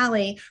Megan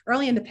Halley,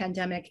 early in the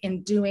pandemic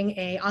in doing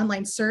an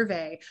online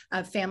survey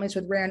of families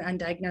with rare and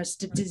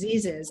undiagnosed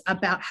diseases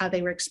about how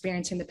they were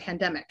experiencing the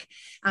pandemic.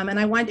 And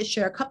I wanted to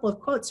share a couple of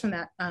quotes from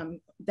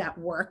that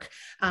work,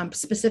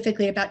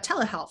 specifically about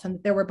telehealth,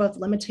 and there were both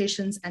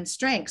limitations and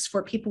strengths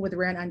for people with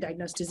rare and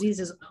undiagnosed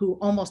diseases who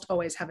almost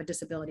always have a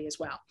disability as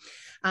well.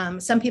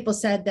 Some people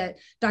said that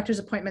doctor's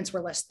appointments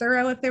were less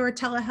thorough if they were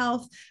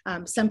telehealth.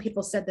 Some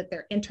people said that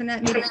their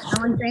internet made it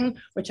challenging,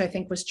 which I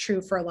think was true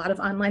for a lot of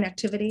online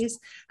activities.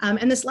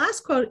 And this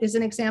last quote is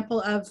an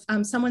example of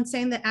someone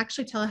saying that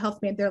actually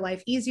telehealth made their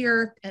life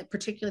easier, and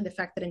particularly the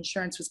fact that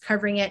insurance was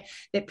covering it,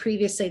 that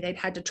previously they'd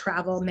had to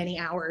travel many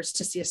hours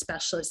to see a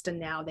specialist, and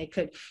now they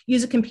could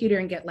use a computer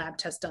and get lab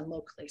tests done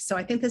locally. So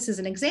I think this is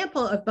an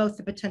example of both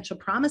the potential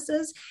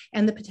promises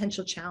and the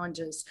potential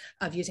challenges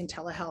of using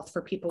telehealth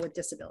for people with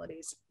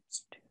disabilities.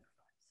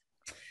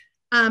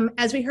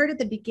 As we heard at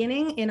the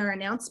beginning in our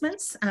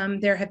announcements,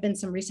 there have been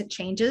some recent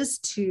changes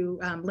to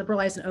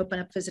liberalize and open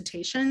up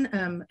visitation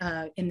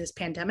in this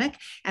pandemic,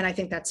 and I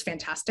think that's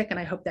fantastic, and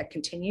I hope that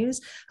continues.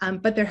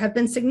 But there have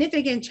been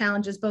significant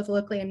challenges both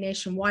locally and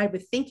nationwide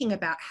with thinking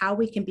about how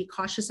we can be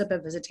cautious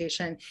about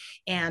visitation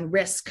and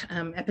risk,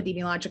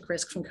 epidemiologic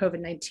risk from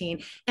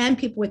COVID-19 and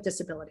people with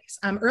disabilities.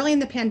 Early in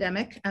the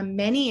pandemic,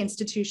 many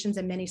institutions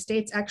in many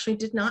states actually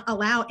did not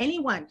allow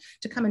anyone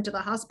to come into the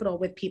hospital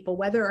with people,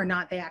 whether or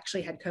not they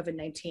actually had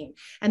COVID-19.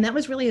 And that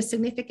was really a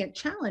significant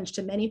challenge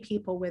to many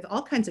people with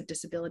all kinds of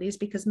disabilities,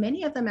 because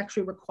many of them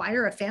actually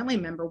require a family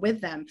member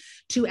with them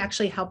to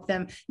actually help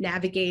them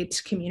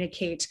navigate,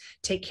 communicate,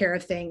 take care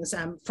of things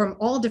from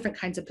all different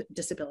kinds of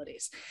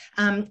disabilities.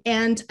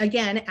 And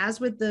again,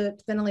 as with the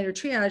ventilator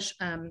triage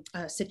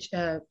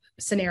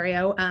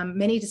scenario,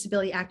 many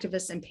disability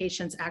activists and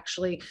patients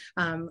actually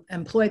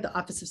employed the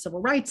Office of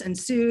Civil Rights and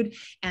sued.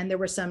 And there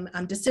were some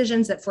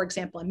decisions that, for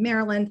example, in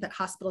Maryland, that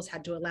hospitals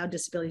had to allow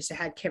disabilities to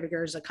have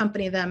caregivers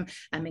accompany them.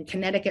 In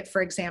Connecticut,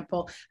 for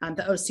example,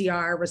 the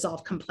OCR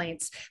resolved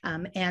complaints.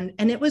 And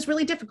it was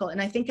really difficult.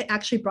 And I think it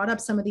actually brought up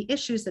some of the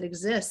issues that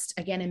exist,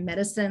 again, in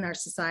medicine and our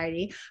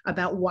society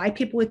about why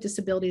people with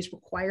disabilities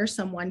require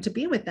someone to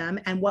be with them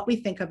and what we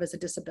think of as a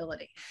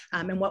disability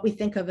and what we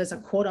think of as a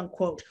quote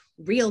unquote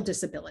real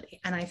disability.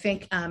 And I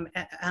think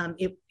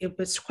it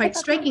was quite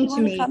striking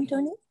to me.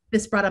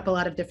 This brought up a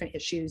lot of different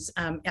issues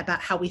about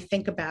how we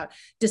think about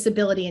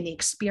disability and the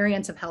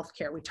experience of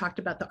healthcare. We talked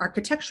about the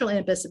architectural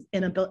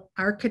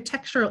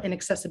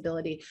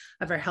inaccessibility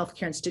of our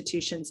healthcare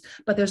institutions,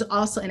 but there's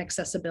also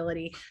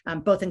inaccessibility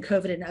both in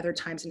COVID and other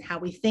times, and how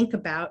we think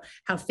about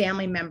how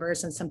family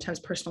members and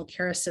sometimes personal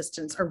care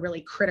assistants are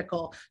really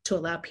critical to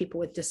allow people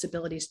with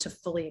disabilities to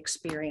fully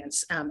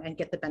experience and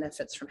get the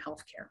benefits from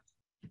healthcare.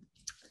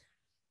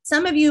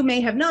 Some of you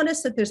may have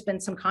noticed that there's been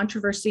some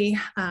controversy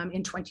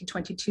in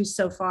 2022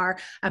 so far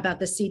about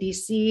the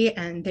CDC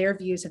and their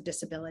views of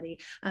disability.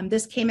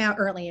 This came out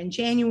early in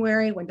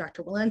January when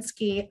Dr.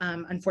 Walensky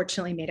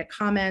unfortunately made a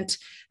comment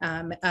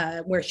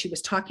where she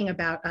was talking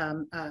about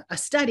a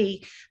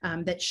study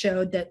that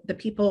showed that the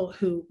people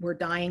who were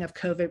dying of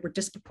COVID were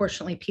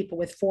disproportionately people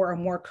with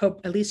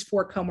at least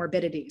four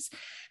comorbidities.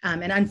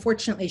 And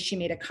unfortunately, she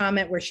made a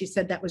comment where she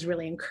said that was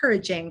really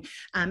encouraging.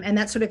 And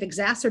that sort of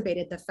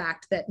exacerbated the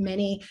fact that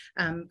many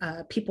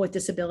people with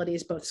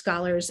disabilities, both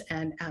scholars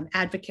and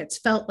advocates,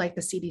 felt like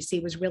the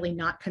CDC was really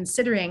not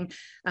considering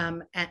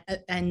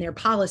and their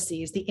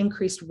policies the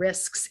increased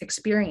risks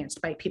experienced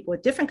by people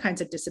with different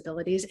kinds of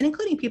disabilities, and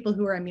including people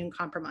who are immune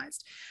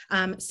compromised.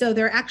 So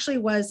there actually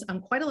was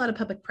quite a lot of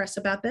public press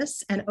about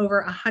this, and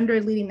over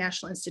 100 leading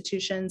national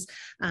institutions,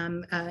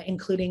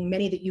 including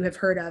many that you have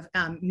heard of,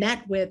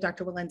 met with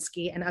Dr.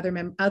 Walensky and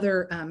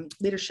other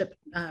leadership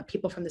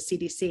people from the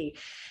CDC.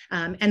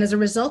 And as a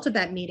result of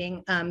that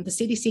meeting, the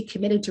CDC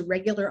committed to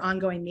regular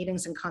ongoing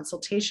meetings and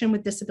consultation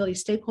with disability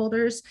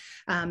stakeholders.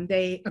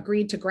 They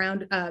agreed to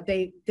ground,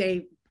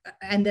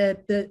 and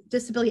the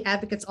disability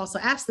advocates also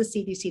asked the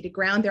CDC to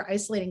ground their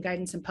isolating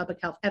guidance in public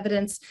health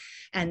evidence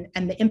and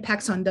the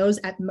impacts on those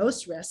at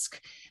most risk,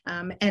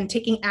 and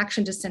taking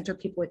action to center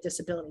people with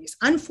disabilities.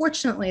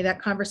 Unfortunately,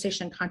 that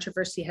conversation and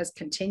controversy has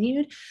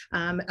continued.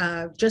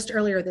 Just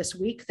earlier this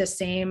week, the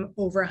same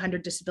over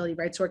 100 disability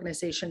rights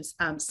organizations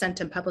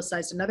sent and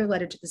publicized another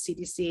letter to the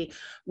CDC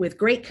with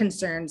great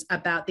concerns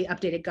about the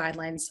updated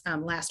guidelines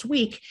last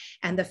week,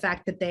 and the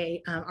fact that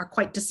they are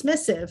quite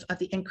dismissive of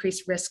the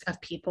increased risk of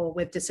people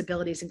with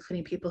disabilities,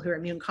 including people who are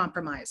immune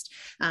compromised.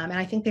 And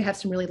I think they have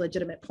some really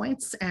legitimate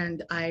points,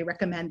 and I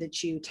recommend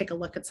that you take a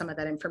look at some of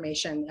that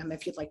information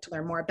if you'd like to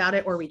learn more about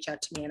it, or reach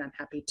out to me and I'm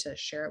happy to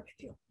share it with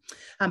you.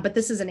 But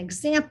this is an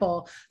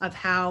example of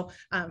how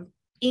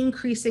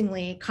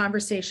increasingly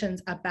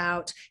conversations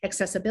about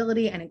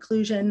accessibility and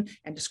inclusion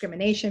and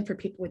discrimination for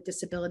people with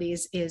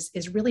disabilities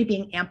is really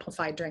being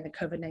amplified during the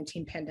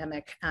COVID-19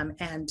 pandemic,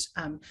 and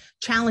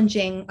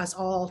challenging us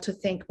all to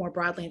think more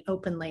broadly and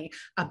openly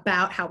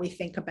about how we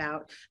think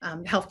about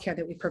healthcare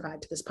that we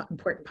provide to this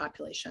important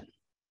population.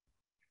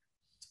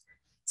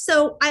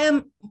 So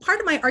part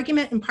of my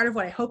argument, and part of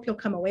what I hope you'll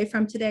come away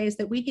from today, is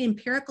that we get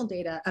empirical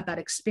data about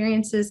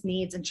experiences,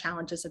 needs, and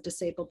challenges of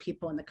disabled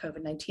people in the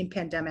COVID-19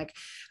 pandemic,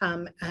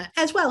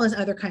 as well as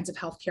other kinds of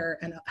healthcare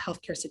and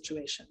healthcare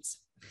situations.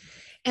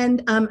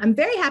 And I'm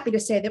very happy to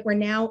say that we're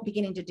now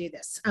beginning to do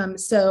this,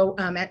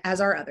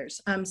 as are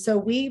others. So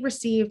we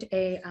received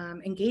a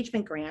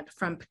engagement grant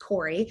from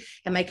PCORI,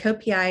 and my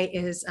co-PI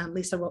is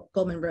Lisa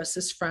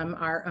Goldman-Rosas from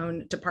our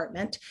own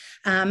department.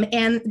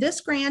 And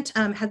this grant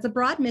has a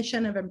broad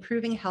mission of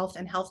improving health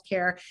and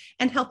healthcare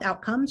and health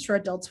outcomes for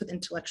adults with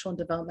intellectual and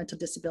developmental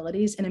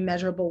disabilities in a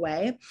measurable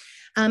way.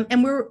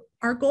 And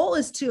our goal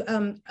is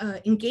to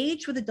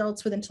engage with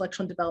adults with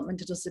intellectual and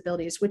developmental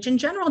disabilities, which in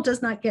general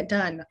does not get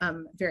done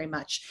very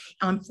much,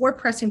 on 4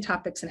 pressing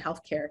topics in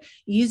healthcare,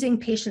 using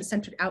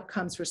patient-centered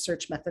outcomes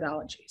research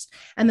methodologies.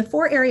 And the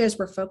 4 areas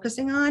we're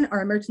focusing on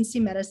are emergency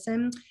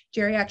medicine,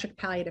 geriatric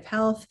palliative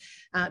health,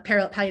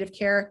 palliative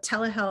care,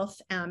 telehealth,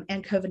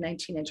 and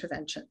COVID-19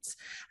 interventions.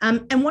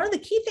 And one of the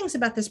key things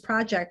about this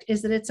project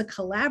is that it's a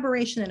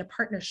collaboration and a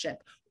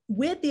partnership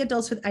with the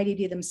adults with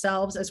IDD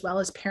themselves, as well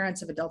as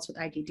parents of adults with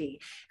IDD.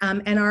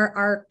 And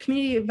our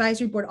community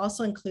advisory board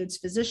also includes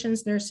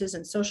physicians, nurses,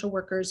 and social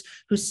workers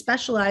who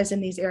specialize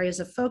in these areas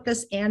of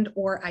focus and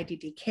or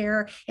IDD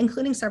care,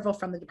 including several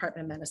from the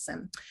Department of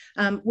Medicine.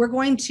 We're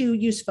going to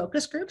use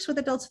focus groups with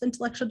adults with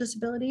intellectual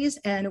disabilities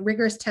and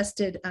rigorous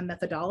tested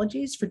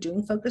methodologies for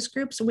doing focus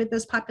groups with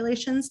those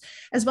populations,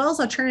 as well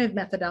as alternative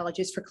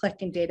methodologies for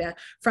collecting data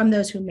from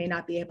those who may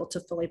not be able to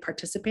fully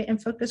participate in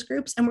focus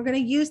groups. And we're going to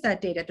use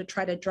that data to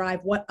try to draw drive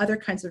what other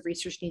kinds of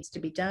research needs to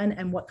be done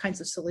and what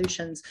kinds of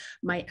solutions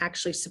might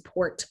actually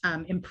support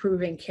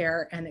improving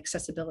care and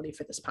accessibility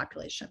for this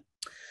population.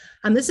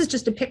 This is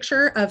just a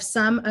picture of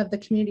some of the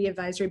community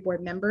advisory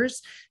board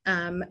members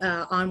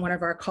on one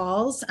of our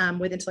calls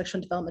with intellectual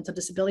and developmental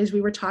disabilities.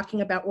 We were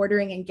talking about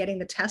ordering and getting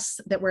the tests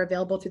that were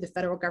available through the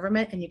federal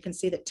government, and you can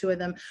see that 2 of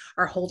them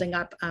are holding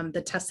up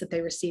the tests that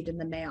they received in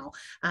the mail.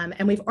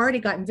 And we've already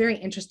gotten very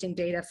interesting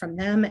data from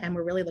them, and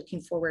we're really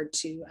looking forward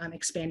to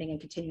expanding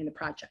and continuing the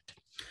project.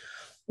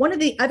 One of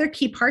the other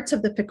key parts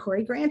of the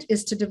PCORI grant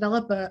is to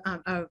develop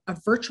a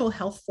virtual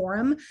health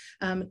forum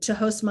to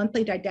host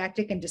monthly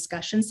didactic and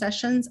discussion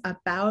sessions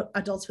about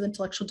adults with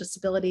intellectual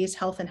disabilities,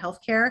 health, and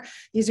healthcare.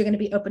 These are going to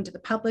be open to the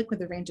public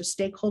with a range of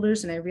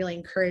stakeholders, and I really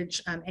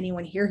encourage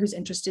anyone here who's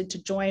interested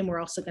to join.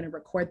 We're also going to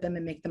record them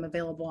and make them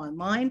available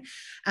online.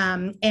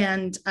 I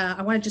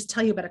want to just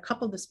tell you about a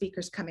couple of the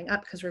speakers coming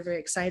up because we're very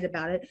excited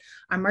about it.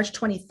 On March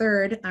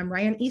 23rd,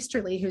 Ryan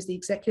Easterly, who's the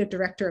executive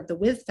director of the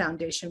WITH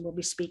Foundation, will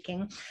be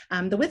speaking.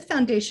 The WITH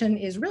Foundation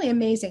is really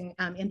amazing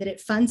in that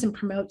it funds and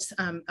promotes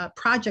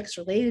projects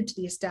related to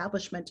the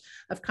establishment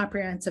of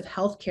comprehensive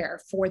healthcare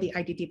for the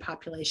IDD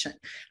population,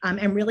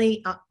 and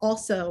really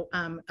also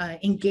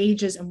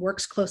engages and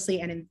works closely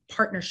and in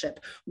partnership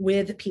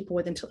with people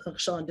with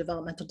intellectual and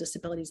developmental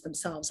disabilities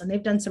themselves. And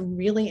they've done some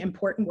really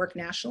important work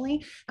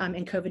nationally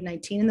in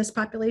COVID-19 in this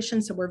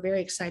population. So we're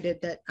very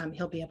excited that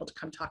he'll be able to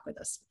come talk with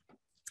us.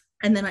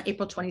 And then on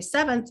April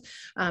 27th,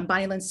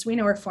 Bonnie Lynn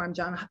Sweenor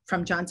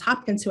from Johns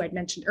Hopkins, who I'd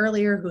mentioned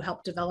earlier, who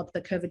helped develop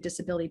the COVID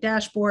disability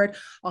dashboard,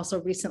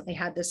 also recently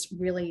had this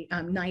really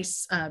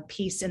nice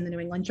piece in the New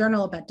England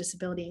Journal about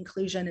disability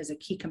inclusion as a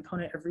key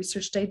component of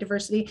research day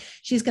diversity.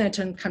 She's going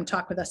to come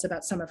talk with us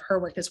about some of her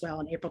work as well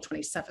on April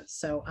 27th.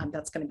 So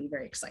that's going to be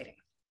very exciting.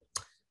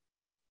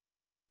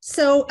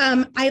 So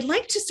I'd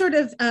like to sort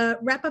of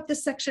wrap up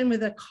this section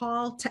with a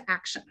call to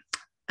action.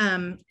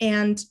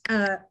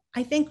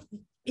 I think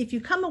if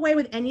you come away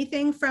with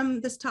anything from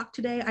this talk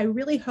today, I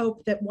really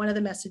hope that one of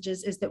the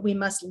messages is that we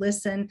must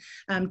listen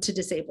to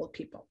disabled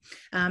people.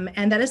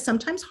 And that is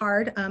sometimes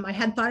hard. I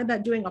had thought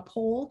about doing a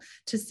poll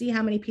to see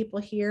how many people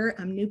here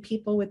knew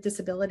people with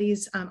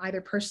disabilities,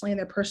 either personally in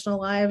their personal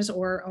lives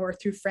or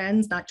through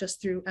friends, not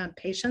just through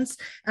patients.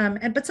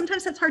 But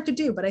sometimes that's hard to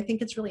do, but I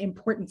think it's really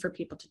important for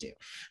people to do.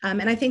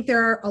 And I think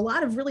there are a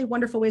lot of really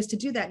wonderful ways to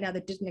do that now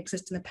that didn't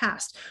exist in the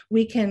past.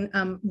 We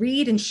can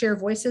read and share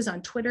voices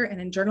on Twitter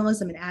and in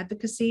journalism and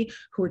advocacy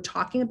who are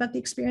talking about the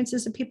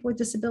experiences of people with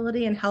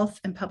disability and health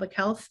and public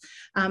health.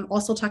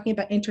 Also talking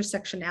about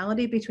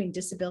intersectionality between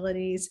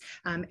disabilities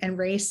and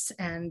race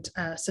and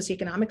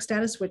socioeconomic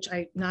status, which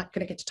I'm not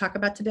going to get to talk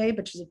about today,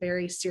 but is a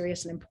very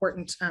serious and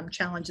important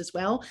challenge as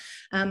well.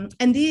 And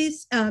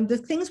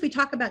the things we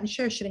talk about and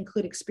share should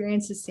include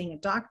experiences seeing a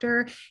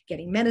doctor,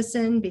 getting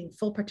medicine, being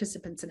full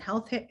participants in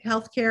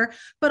healthcare,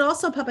 but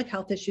also public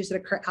health issues that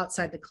occur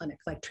outside the clinic,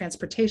 like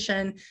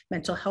transportation,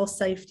 mental health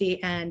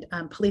safety, and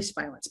police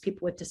violence.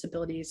 People with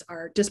disabilities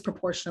are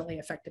disproportionately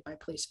affected by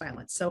police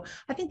violence. So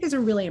I think these are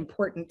really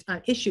important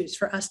issues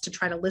for us to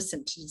try to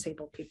listen to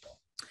disabled people.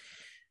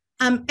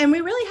 And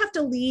we really have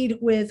to lead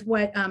with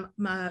what a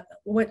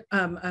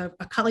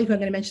colleague who I'm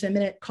going to mention in a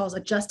minute calls a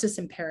justice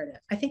imperative.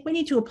 I think we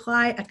need to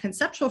apply a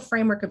conceptual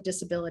framework of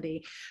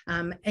disability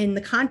in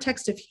the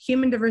context of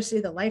human diversity,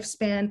 the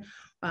lifespan,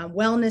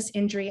 wellness,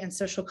 injury, and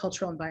social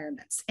cultural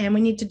environments. And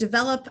we need to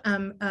develop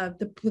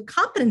the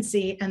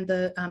competency and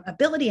the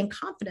ability and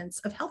confidence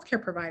of healthcare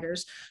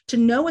providers to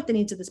know what the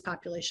needs of this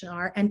population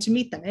are and to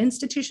meet them, and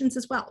institutions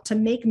as well, to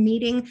make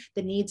meeting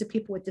the needs of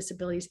people with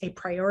disabilities a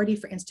priority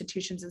for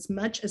institutions as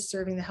much as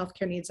serving the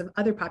healthcare needs of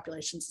other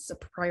populations is a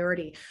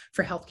priority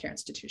for healthcare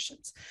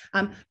institutions.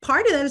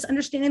 Part of that is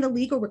understanding the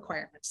legal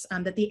requirements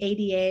that the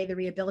ADA, the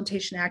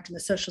Rehabilitation Act, and the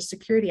Social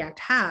Security Act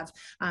have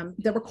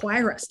that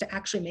require us to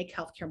actually make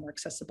healthcare more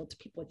accessible to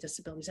people with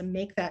disabilities and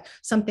make that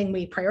something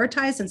we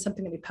prioritize and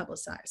something that we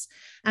publicize.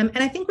 And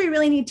I think we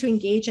really need to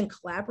engage and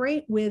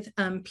collaborate with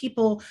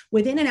people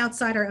within and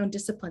outside our own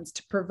disciplines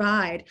to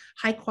provide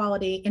high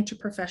quality,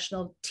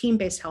 interprofessional,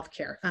 team-based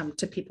healthcare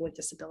to people with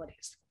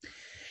disabilities.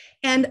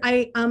 And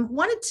I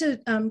wanted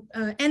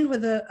to end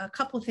with a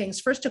couple of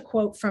things. First, a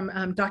quote from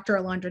Dr.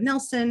 Alondra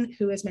Nelson,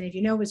 who, as many of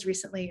you know, was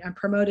recently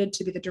promoted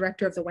to be the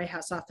director of the White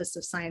House Office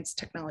of Science,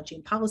 Technology,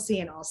 and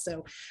Policy, and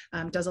also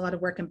does a lot of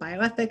work in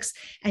bioethics.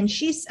 And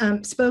she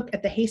spoke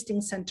at the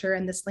Hastings Center,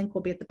 and this link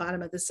will be at the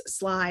bottom of this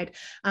slide,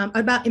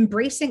 about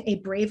embracing a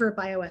braver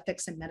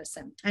bioethics in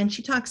medicine. And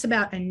she talks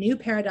about a new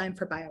paradigm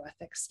for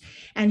bioethics.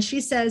 And she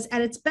says,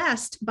 at its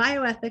best,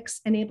 bioethics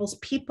enables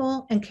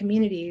people and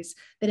communities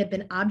that have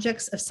been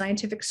objects of scientific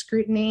scientific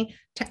scrutiny,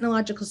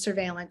 technological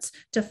surveillance,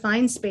 to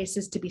find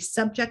spaces to be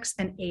subjects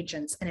and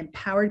agents and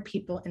empowered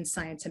people in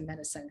science and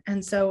medicine.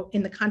 And so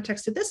in the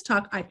context of this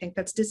talk, I think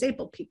that's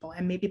disabled people,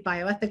 and maybe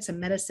bioethics and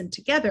medicine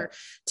together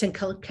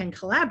can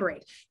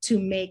collaborate to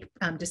make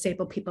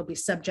disabled people be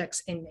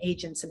subjects and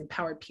agents and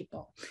empowered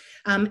people.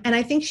 And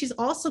I think she's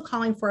also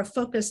calling for a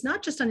focus,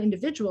 not just on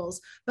individuals,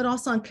 but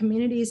also on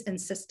communities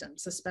and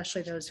systems,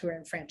 especially those who are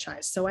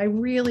enfranchised. So I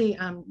really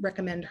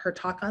recommend her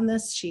talk on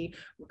this. She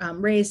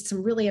raised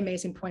some really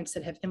amazing points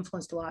that have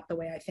influenced a lot the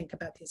way I think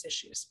about these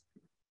issues.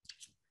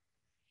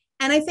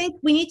 And I think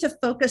we need to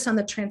focus on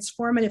the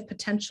transformative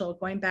potential,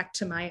 going back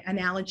to my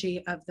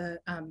analogy of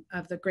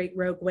the great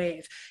rogue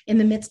wave in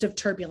the midst of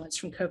turbulence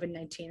from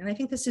COVID-19. And I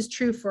think this is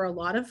true for a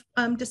lot of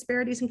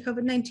disparities in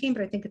COVID-19,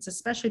 but I think it's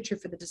especially true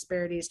for the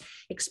disparities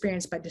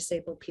experienced by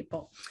disabled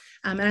people.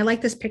 And I like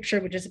this picture,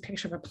 which is a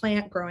picture of a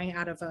plant growing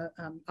out of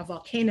a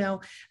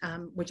volcano,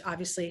 which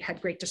obviously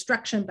had great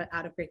destruction, but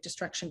out of great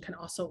destruction can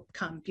also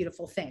come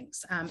beautiful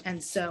things.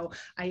 And so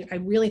I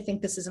really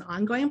think this is an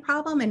ongoing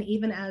problem. And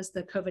even as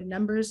the COVID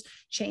numbers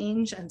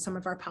change and some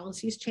of our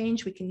policies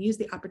change, we can use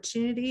the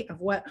opportunity of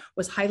what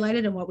was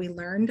highlighted and what we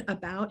learned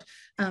about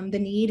the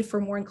need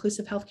for more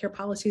inclusive healthcare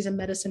policies and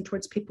medicine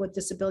towards people with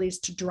disabilities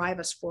to drive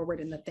us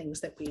forward in the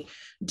things that we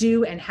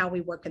do and how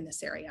we work in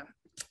this area.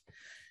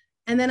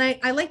 And then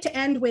I like to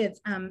end with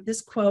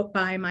this quote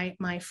by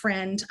my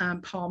friend,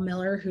 Paul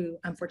Miller, who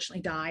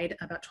unfortunately died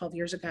about 12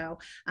 years ago.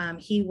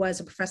 He was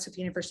a professor at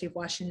the University of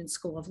Washington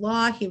School of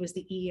Law. He was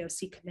the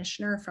EEOC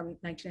commissioner from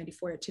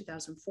 1994 to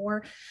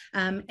 2004.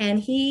 And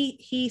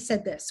he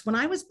said this: "When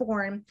I was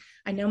born,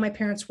 I know my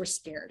parents were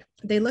scared.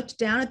 They looked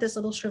down at this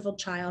little shriveled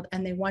child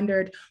and they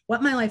wondered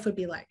what my life would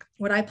be like.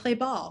 Would I play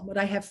ball? Would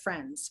I have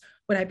friends?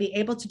 Would I be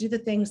able to do the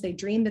things they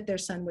dreamed that their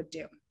son would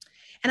do?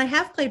 And I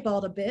have played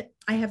ball a bit.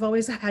 I have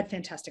always had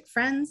fantastic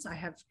friends. I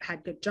have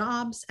had good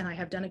jobs, and I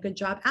have done a good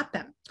job at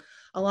them.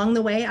 Along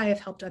the way, I have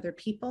helped other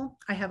people.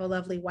 I have a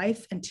lovely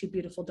wife and 2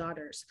 beautiful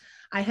daughters.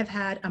 I have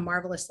had a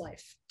marvelous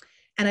life.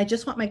 And I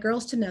just want my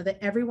girls to know that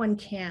everyone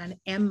can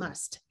and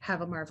must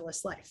have a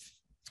marvelous life."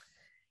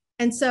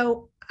 And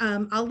so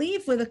I'll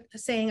leave with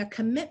saying a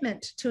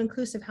commitment to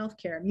inclusive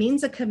healthcare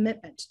means a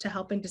commitment to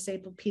helping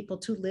disabled people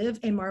to live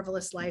a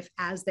marvelous life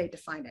as they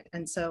define it.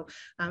 And so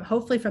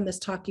hopefully from this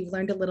talk, you've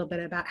learned a little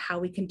bit about how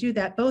we can do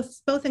that,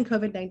 both in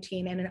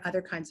COVID-19 and in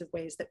other kinds of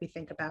ways that we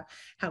think about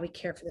how we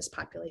care for this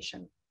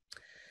population.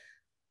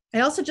 I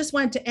also just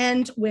wanted to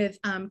end with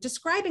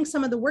describing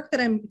some of the work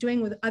that I'm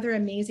doing with other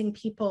amazing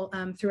people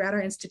throughout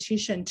our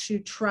institution to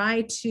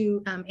try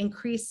to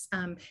increase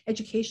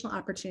educational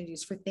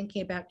opportunities for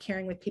thinking about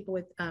caring with people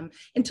with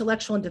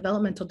intellectual and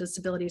developmental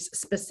disabilities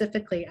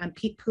specifically.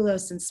 Pete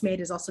Poulos and SMAID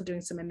is also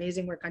doing some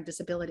amazing work on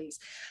disabilities.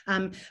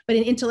 But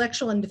in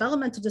intellectual and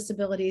developmental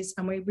disabilities,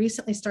 we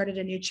recently started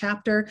a new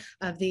chapter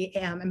of the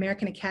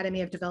American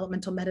Academy of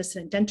Developmental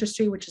Medicine and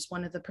Dentistry, which is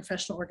one of the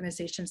professional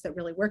organizations that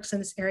really works in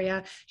this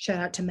area. Shout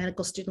out to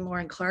medical student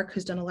Lauren Clark,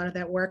 who's done a lot of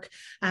that work.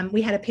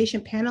 We had a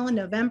patient panel in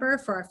November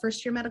for our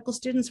first-year medical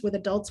students with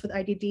adults with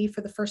IDD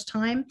for the first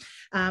time.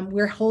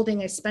 We're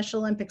holding a Special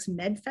Olympics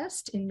Med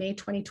Fest in May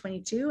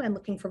 2022 and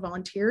looking for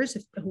volunteers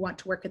who want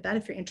to work at that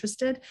if you're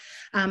interested.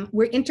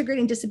 We're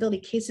integrating disability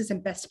cases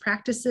and best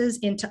practices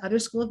into other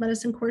School of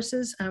Medicine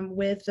courses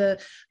with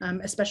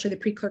especially the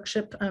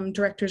pre-clerkship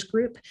directors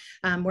group.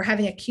 We're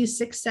having a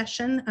Q6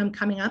 session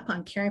coming up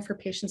on caring for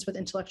patients with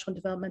intellectual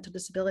and developmental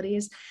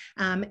disabilities.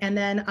 And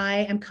then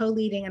I am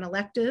co-leading an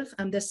elective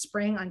this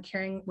spring on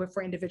caring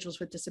for individuals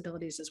with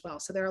disabilities as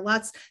well. So there are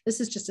lots. This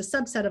is just a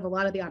subset of a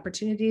lot of the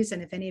opportunities.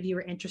 And if any of you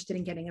are interested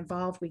in getting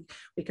involved,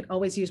 we could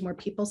always use more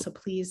people. So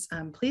please,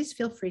 please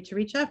feel free to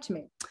reach out to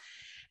me.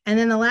 And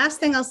then the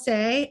last thing I'll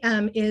say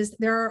is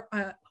there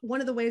are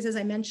one of the ways, as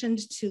I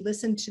mentioned, to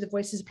listen to the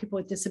voices of people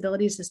with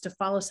disabilities is to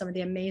follow some of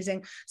the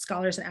amazing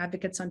scholars and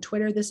advocates on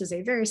Twitter. This is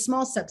a very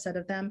small subset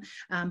of them,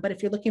 but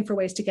if you're looking for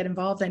ways to get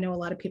involved, I know a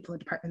lot of people in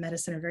the Department of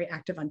Medicine are very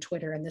active on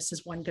Twitter, and this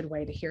is one good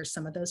way to hear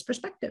some of those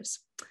perspectives.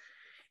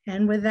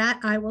 And with that,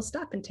 I will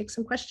stop and take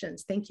some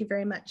questions. Thank you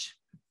very much.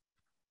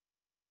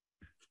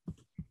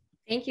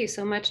 Thank you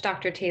so much,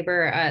 Dr.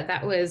 Tabor.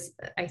 That was,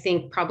 I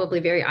think, probably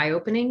very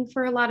eye-opening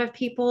for a lot of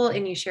people,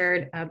 and you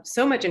shared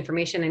so much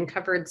information and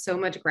covered so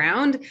much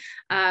ground.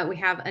 We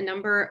have a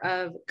number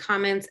of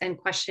comments and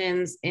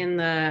questions in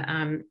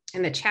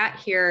the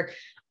chat here.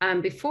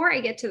 Before I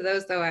get to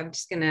those, though, I'm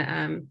just going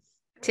to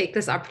take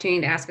this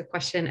opportunity to ask a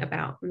question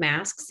about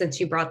masks, since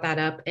you brought that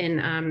up in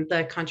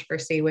the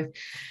controversy with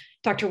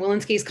Dr.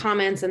 Walensky's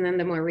comments and then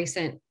the more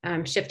recent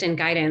shift in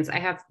guidance. I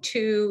have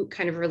 2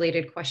 kind of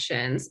related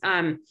questions.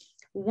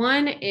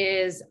 One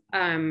is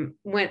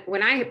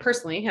when I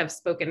personally have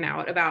spoken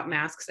out about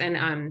masks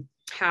and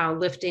how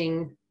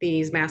lifting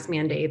these mask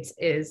mandates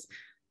is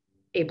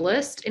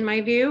ableist, in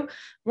my view.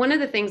 One of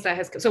the things that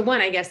has, so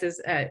one, I guess,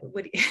 is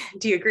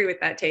do you agree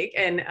with that take?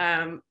 And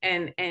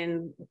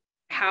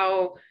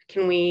how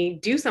can we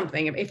do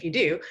something, if you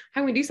do,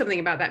 how can we do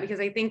something about that? Because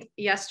I think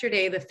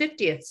yesterday, the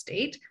 50th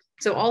state,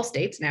 so all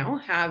states now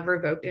have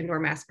revoked indoor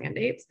mask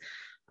mandates.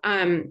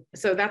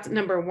 So that's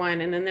number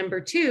one. And then number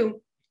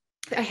two,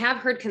 I have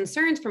heard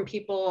concerns from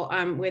people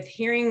with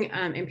hearing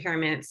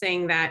impairment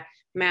saying that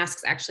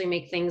masks actually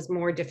make things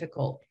more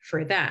difficult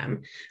for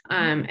them.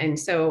 And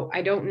so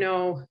I don't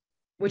know,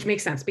 which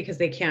makes sense because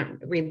they can't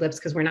read lips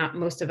because we're not,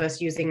 most of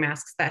us, using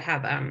masks that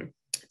have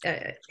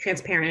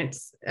transparent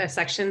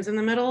sections in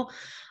the middle.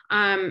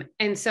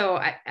 And so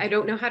I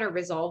don't know how to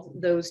resolve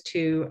those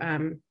two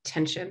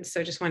tensions.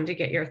 So just wanted to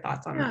get your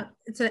thoughts on that.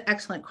 It's an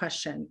excellent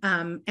question.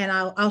 And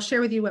I'll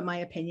share with you what my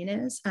opinion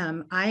is.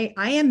 I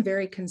am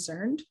very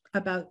concerned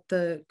about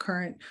the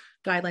current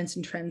guidelines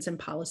and trends and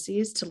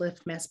policies to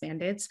lift mask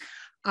mandates.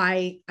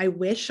 I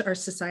wish our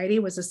society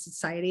was a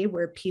society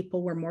where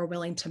people were more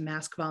willing to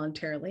mask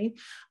voluntarily.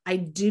 I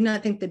do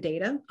not think the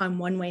data on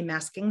one-way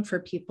masking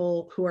for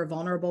people who are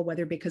vulnerable,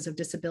 whether because of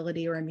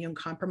disability or immune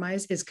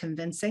compromise, is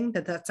convincing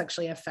that that's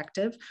actually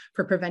effective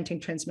for preventing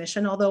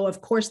transmission. Although,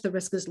 of course, the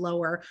risk is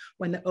lower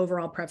when the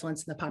overall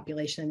prevalence in the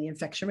population and the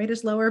infection rate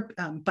is lower.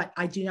 But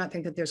I do not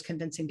think that there's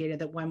convincing data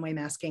that one-way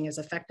masking is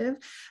effective,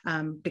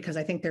 because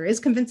I think there is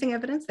convincing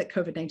evidence that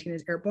COVID-19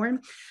 is airborne.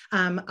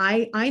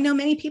 I know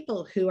many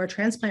people who are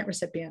transplant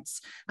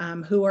recipients,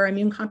 who are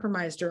immune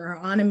compromised or are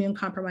on immune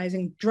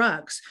compromising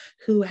drugs,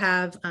 who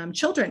have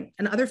children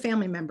and other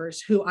family members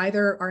who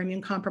either are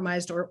immune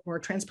compromised or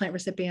transplant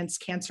recipients,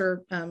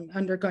 cancer,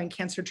 undergoing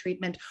cancer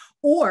treatment,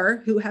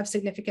 or who have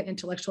significant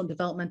intellectual and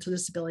developmental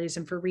disabilities,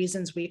 and for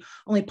reasons we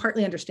only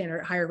partly understand are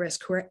at higher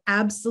risk, who are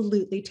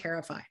absolutely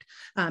terrified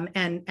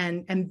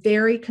and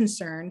very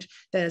concerned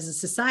that as a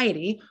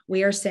society,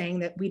 we are saying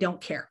that we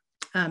don't care.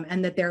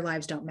 And that their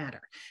lives don't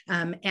matter.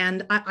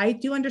 And I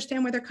do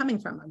understand where they're coming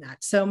from on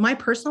that. So my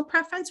personal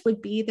preference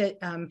would be that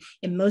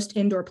in most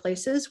indoor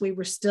places, we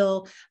were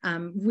still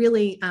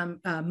really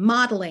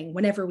modeling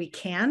whenever we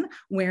can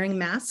wearing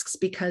masks,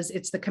 because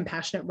it's the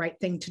compassionate right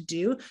thing to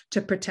do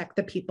to protect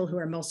the people who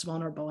are most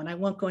vulnerable. And I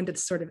won't go into the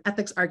sort of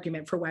ethics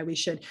argument for why we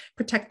should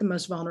protect the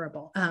most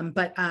vulnerable,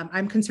 but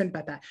I'm concerned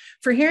about that.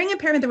 For hearing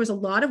impairment, there was a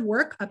lot of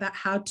work about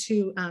how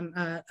to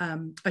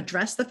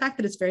address the fact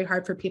that it's very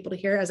hard for people to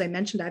hear. As I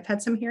mentioned, I've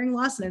had some hearing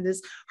loss, and it is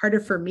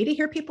harder for me to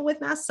hear people with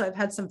masks. So I've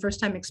had some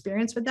first-time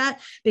experience with that.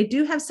 They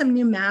do have some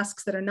new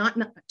masks that are not,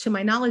 to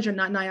my knowledge, are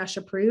not NIOSH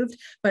approved,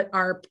 but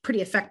are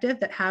pretty effective,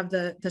 that have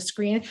the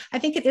screen. I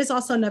think it is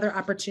also another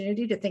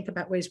opportunity to think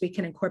about ways we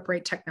can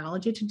incorporate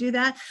technology to do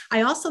that.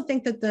 I also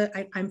think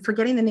that I'm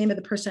forgetting the name of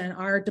the person in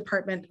our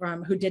department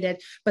who did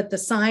it, but the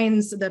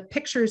signs, the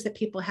pictures that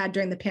people had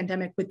during the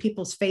pandemic with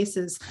people's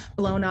faces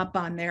blown up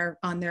on their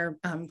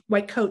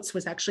white coats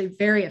was actually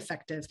very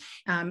effective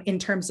in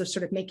terms of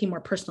sort of making more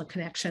personal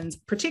connections,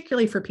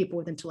 particularly for people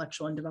with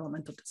intellectual and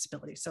developmental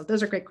disabilities. So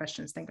those are great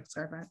questions. Thank you,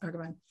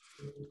 Argavan.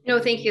 No,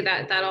 thank you.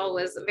 That all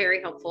was very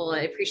helpful.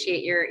 I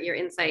appreciate your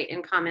insight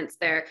and comments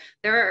there.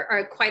 There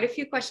are quite a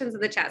few questions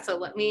in the chat, so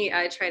let me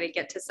try to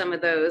get to some of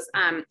those.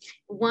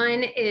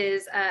 One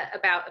is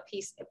about a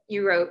piece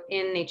you wrote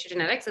in Nature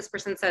Genetics. This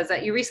person says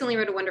that you recently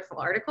wrote a wonderful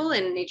article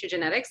in Nature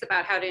Genetics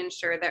about how to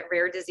ensure that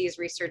rare disease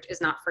research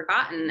is not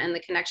forgotten and the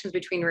connections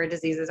between rare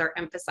diseases are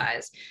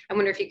emphasized. I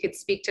wonder if you could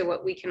speak to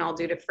what we can all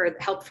do to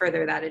help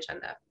further that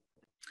agenda.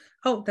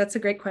 Oh, that's a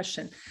great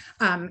question,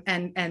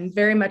 and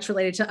very much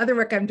related to other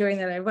work I'm doing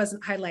that I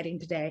wasn't highlighting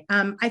today.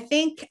 I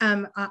think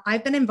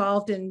I've been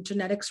involved in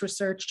genetics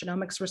research,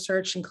 genomics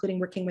research, including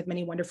working with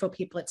many wonderful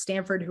people at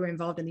Stanford who are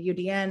involved in the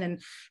UDN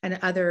and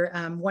other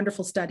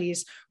wonderful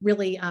studies,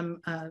 really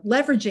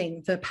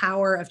leveraging the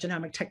power of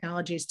genomic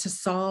technologies to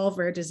solve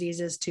rare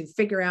diseases, to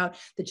figure out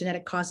the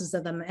genetic causes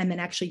of them, and then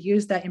actually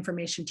use that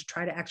information to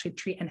try to actually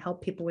treat and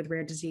help people with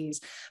rare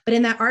disease. But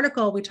in that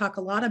article, we talk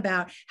a lot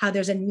about how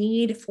there's a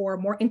need for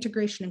more integration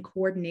and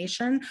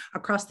coordination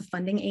across the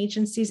funding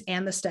agencies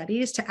and the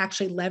studies to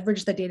actually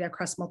leverage the data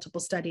across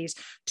multiple studies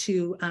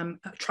to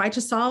try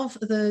to solve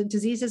the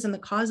diseases and the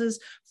causes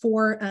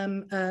for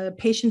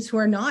patients who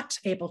are not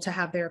able to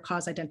have their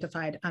cause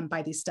identified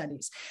by these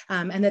studies.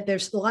 And that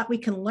there's a lot we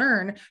can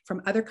learn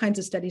from other kinds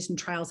of studies and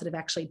trials that have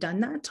actually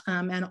done that,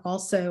 and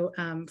also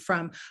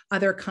from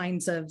other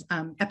kinds of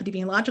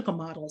epidemiological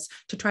models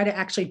to try to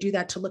actually do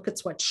that, to look at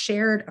what's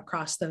shared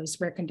across those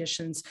rare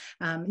conditions,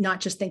 not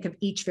just think of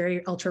each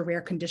very ultra rare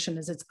condition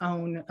as its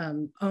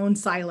own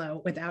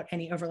silo without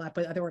any overlap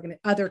with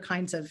other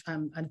kinds of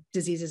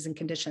diseases and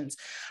conditions.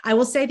 I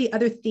will say the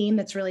other theme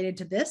that's related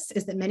to this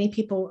is that many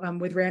people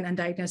with rare and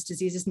undiagnosed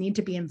diseases need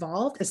to be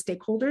involved as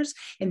stakeholders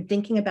in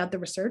thinking about the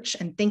research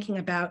and thinking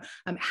about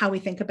how we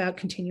think about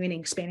continuing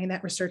and expanding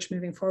that research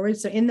moving forward.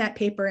 So in that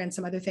paper and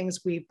some other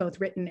things we've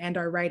both written and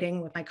are writing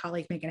with my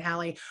colleague Megan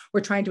Halley,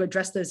 we're trying to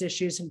address those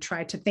issues and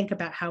try to think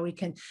about how we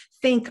can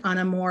think on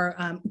a more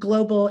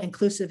global,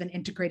 inclusive, and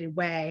integrated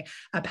way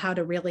of how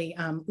to really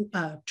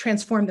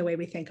transform the way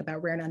we think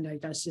about rare and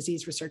undiagnosed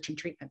disease research and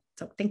treatment.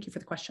 So thank you for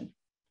the question.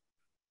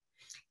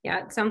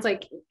 Yeah, it sounds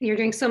like you're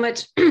doing so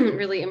much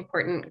really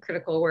important,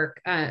 critical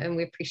work, and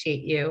we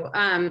appreciate you.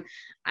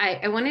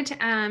 I wanted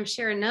to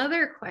share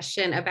another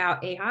question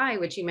about AI,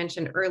 which you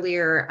mentioned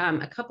earlier.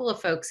 A couple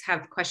of folks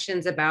have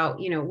questions about,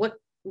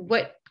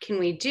 what can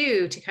we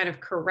do to kind of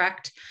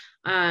correct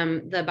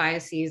the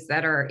biases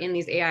that are in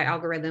these AI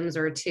algorithms,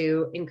 or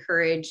to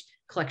encourage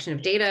collection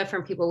of data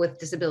from people with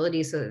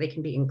disabilities so that they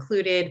can be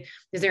included?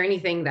 Is there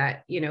anything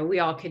that, you know, we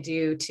all could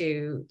do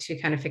to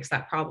kind of fix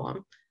that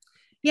problem?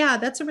 Yeah,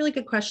 that's a really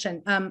good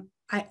question.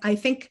 I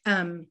think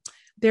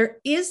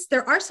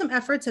there are some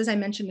efforts, as I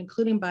mentioned,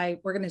 including by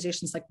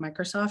organizations like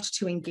Microsoft,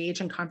 to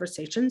engage in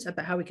conversations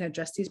about how we can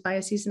address these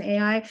biases in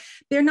AI.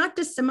 They're not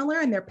dissimilar,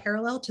 and they're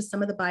parallel to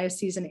some of the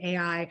biases in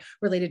AI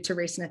related to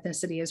race and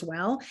ethnicity as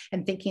well,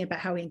 and thinking about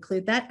how we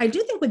include that. I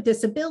do think with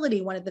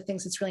disability, one of the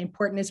things that's really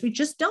important is we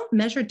just don't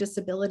measure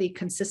disability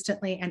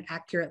consistently and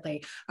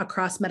accurately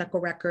across medical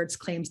records,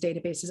 claims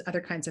databases,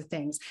 other kinds of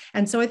things.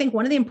 And so I think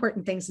one of the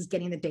important things is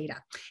getting the data.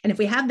 And if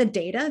we have the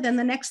data, then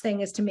the next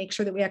thing is to make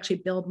sure that we actually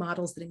build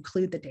models that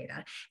include the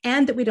data,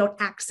 and that we don't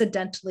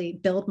accidentally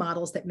build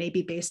models that may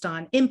be based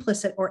on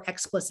implicit or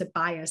explicit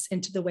bias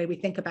into the way we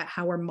think about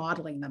how we're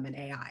modeling them in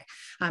AI.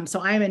 So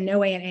I am in no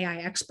way an AI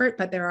expert,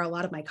 but there are a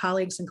lot of my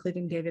colleagues,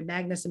 including David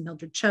Magnus and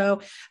Mildred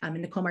Cho and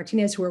Nicole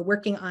Martinez, who are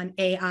working on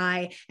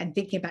AI and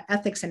thinking about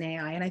ethics in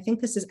AI. And I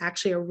think this is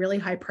actually a really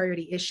high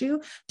priority issue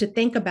to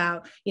think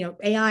about. You know,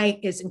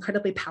 AI is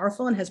incredibly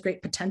powerful and has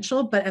great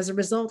potential, but as a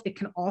result, it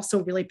can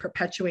also really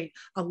perpetuate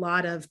a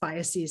lot of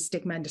biases,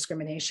 stigma, and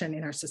discrimination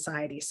in our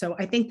society. So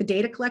I think the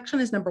data collection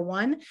is number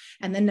one.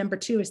 And then number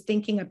two is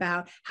thinking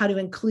about how to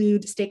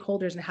include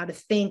stakeholders and how to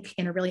think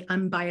in a really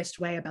unbiased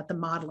way about the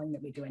modeling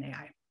that we do in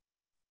AI.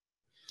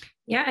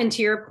 Yeah, and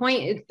to your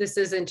point, this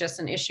isn't just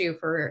an issue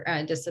for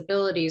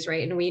disabilities,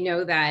 right? And we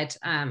know that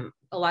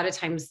a lot of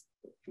times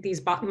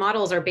these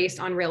models are based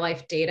on real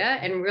life data,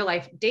 and real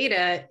life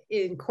data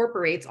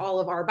incorporates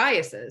all of our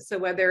biases. So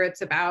whether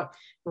it's about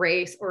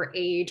race or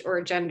age or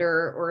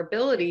gender or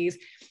abilities,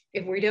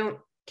 if we don't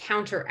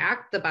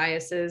counteract the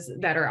biases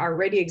that are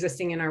already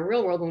existing in our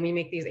real world when we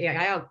make these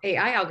AI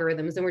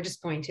algorithms, then we're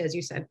just going to, as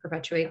you said,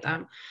 perpetuate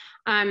them.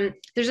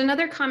 There's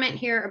another comment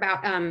here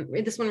about,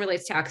 this one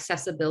relates to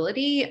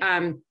accessibility.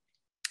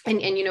 And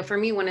you know, for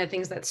me, one of the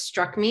things that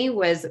struck me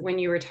was when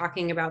you were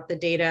talking about the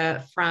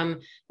data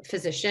from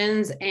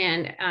physicians,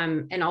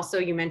 and also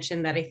you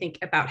mentioned that I think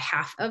about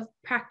half of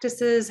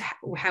practices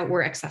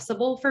were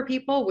accessible for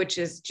people, which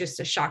is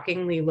just a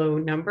shockingly low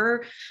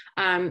number.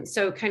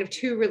 So kind of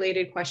two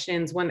related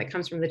questions, one that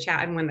comes from the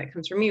chat and one that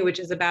comes from me, which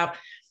is about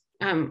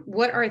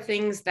what are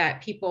things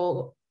that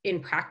people in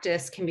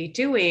practice can be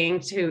doing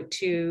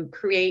to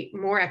create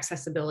more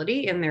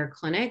accessibility in their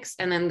clinics.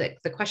 And then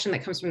the question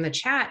that comes from the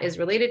chat is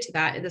related to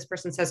that. This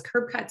person says,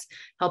 curb cuts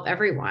help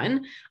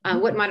everyone.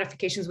 What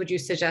modifications would you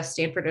suggest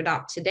Stanford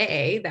adopt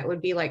today that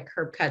would be like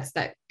curb cuts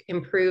that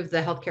improve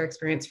the healthcare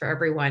experience for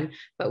everyone,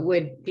 but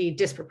would be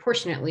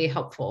disproportionately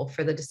helpful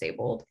for the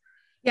disabled?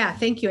 Yeah,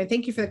 thank you. And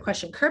thank you for the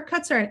question. Curb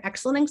cuts are an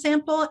excellent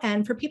example.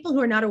 And for people who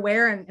are not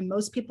aware, and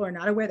most people are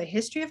not aware, the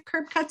history of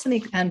curb cuts and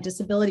the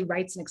disability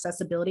rights and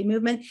accessibility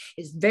movement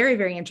is very,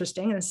 very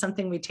interesting. And it's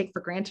something we take for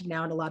granted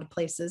now in a lot of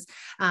places.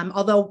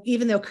 Although,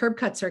 even though curb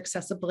cuts are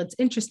accessible, it's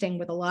interesting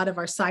with a lot of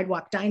our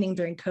sidewalk dining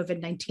during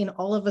COVID-19,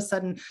 all of a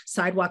sudden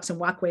sidewalks and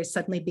walkways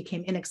suddenly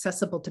became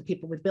inaccessible to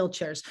people with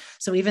wheelchairs.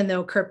 So even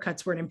though curb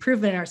cuts were an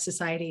improvement in our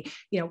society,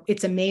 you know,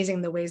 it's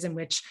amazing the ways in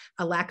which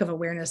a lack of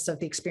awareness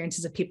of the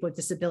experiences of people with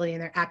disability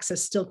and their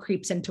access still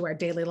creeps into our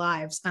daily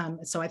lives.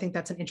 So I think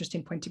that's an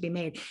interesting point to be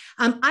made.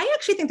 I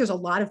actually think there's a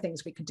lot of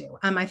things we could do.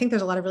 I think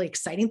there's a lot of really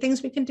exciting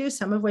things we can do,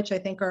 some of which I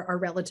think are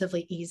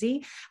relatively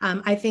easy.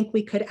 I think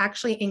we could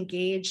actually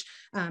engage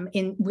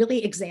in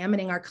really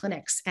examining our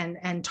clinics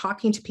and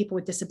talking to people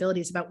with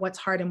disabilities about what's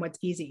hard and what's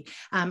easy.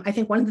 I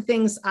think one of the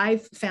things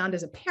I've found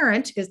as a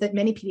parent is that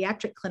many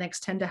pediatric clinics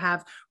tend to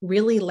have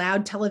really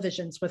loud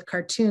televisions with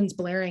cartoons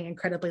blaring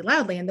incredibly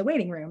loudly in the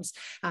waiting rooms.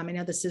 I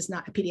know this is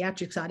not a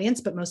pediatrics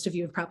audience, but most of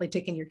you have probably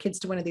taken your kids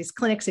to one of these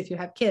clinics if you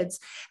have kids.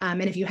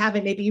 And if you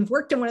haven't, maybe you've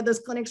worked in one of those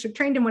clinics or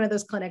trained in one of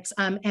those clinics.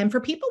 And for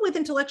people with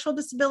intellectual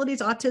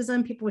disabilities,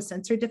 autism, people with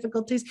sensory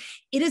difficulties,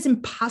 it is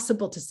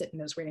impossible to sit in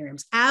those waiting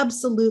rooms.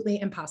 Absolutely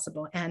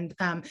impossible. And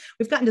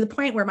we've gotten to the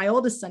point where my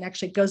oldest son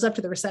actually goes up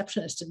to the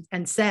receptionist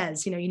and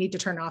says, you know, you need to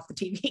turn off the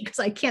TV because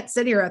I can't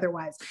sit here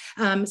otherwise.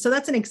 So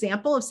that's an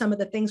example of some of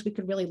the things we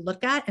could really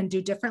look at and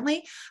do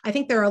differently. I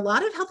think there are a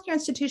lot of healthcare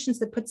institutions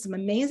that put some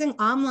amazing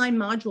online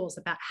modules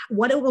about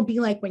what it will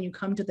be like when you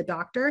come to the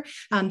doctor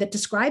that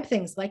describe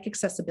things like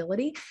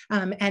accessibility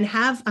and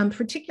have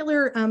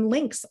particular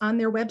links on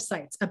their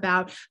websites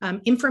about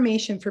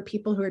information for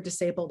people who are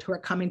disabled who are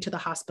coming to the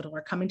hospital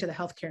or coming to the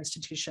healthcare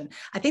institution.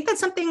 I think that's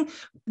something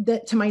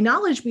that, to my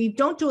knowledge, we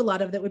don't do a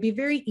lot of that would be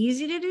very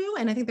easy to do.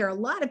 And I think there are a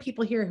lot of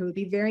people here who would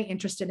be very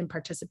interested in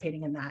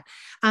participating in that.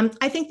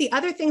 I think the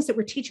other things that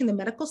we're teaching the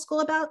medical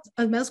school about,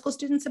 medical school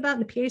students about,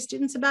 and the PA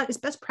students about is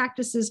best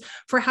practices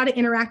for how to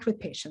interact with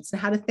patients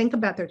and how to think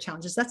about their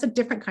challenges. That's a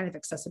different kind of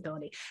accessibility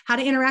disability, how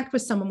to interact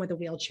with someone with a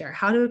wheelchair,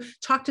 how to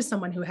talk to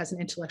someone who has an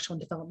intellectual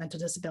and developmental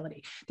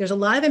disability. There's a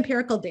lot of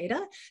empirical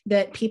data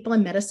that people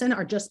in medicine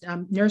are just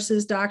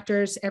nurses,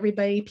 doctors,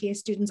 everybody, PA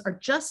students are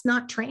just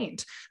not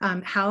trained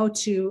how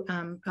to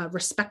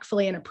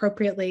respectfully and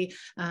appropriately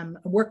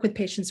work with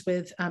patients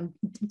with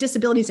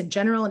disabilities in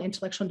general and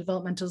intellectual and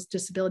developmental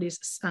disabilities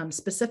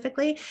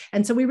specifically.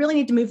 And so we really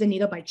need to move the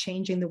needle by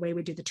changing the way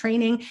we do the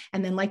training.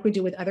 And then like we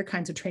do with other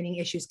kinds of training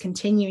issues,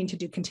 continuing to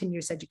do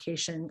continuous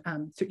education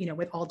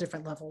with all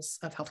different levels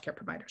of healthcare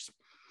providers.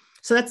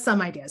 So that's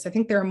some ideas. I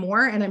think there are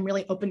more, and I'm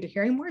really open to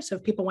hearing more. So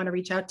if people want to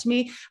reach out to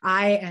me,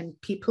 I and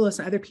Pete Poulos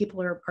and other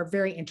people are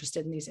very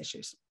interested in these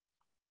issues.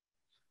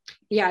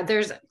 Yeah,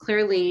 there's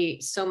clearly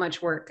so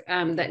much work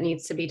that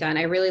needs to be done.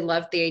 I really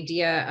love the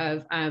idea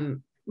of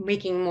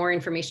making more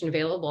information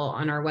available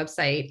on our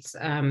websites,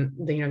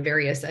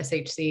 various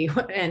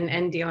SHC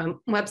and DoM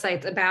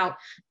websites about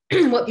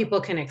what people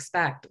can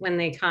expect when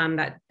they come.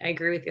 That I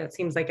agree with you. It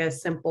seems like a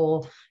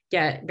simple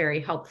yet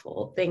very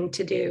helpful thing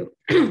to do.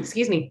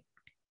 Excuse me.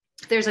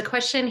 There's a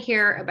question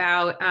here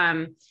about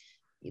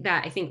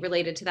that I think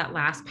related to that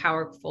last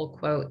powerful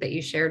quote that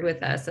you shared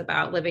with us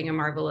about living a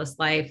marvelous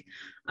life,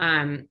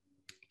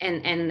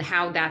 and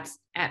how that's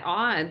at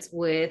odds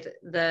with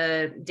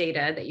the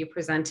data that you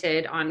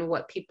presented on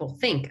what people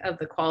think of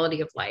the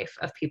quality of life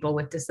of people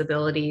with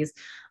disabilities.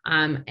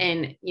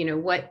 And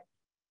what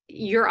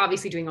you're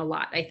obviously doing a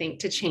lot, I think,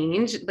 to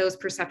change those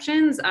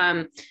perceptions.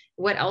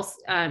 What else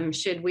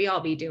should we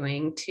all be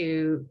doing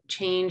to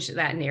change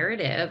that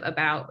narrative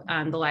about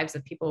the lives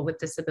of people with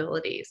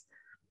disabilities?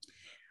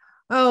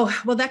 Oh,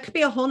 well, that could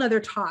be a whole nother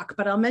talk,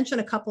 but I'll mention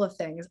a couple of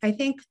things. I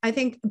think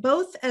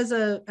both as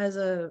a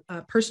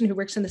person who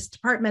works in this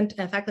department,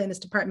 faculty in this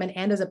department,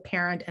 and as a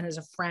parent and as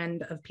a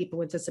friend of people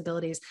with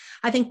disabilities,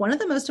 I think one of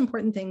the most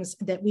important things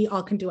that we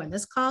all can do on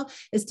this call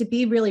is to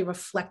be really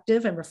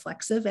reflective and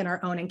reflexive in our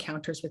own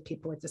encounters with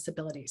people with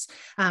disabilities.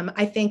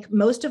 I think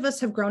most of us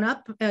have grown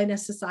up in a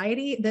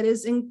society that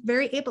is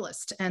very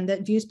ableist and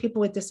that views people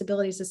with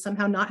disabilities as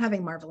somehow not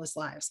having marvelous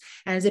lives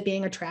and as it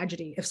being a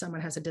tragedy if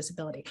someone has a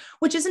disability,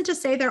 which isn't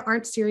to say there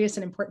aren't serious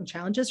and important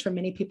challenges for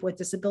many people with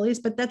disabilities,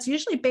 but that's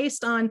usually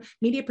based on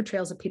media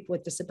portrayals of people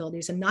with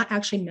disabilities and not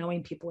actually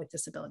knowing people with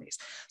disabilities.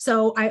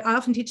 So I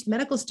often teach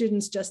medical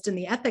students just in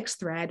the ethics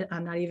thread,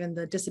 not even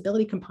the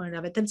disability component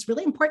of it, that it's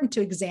really important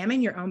to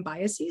examine your own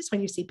biases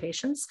when you see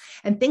patients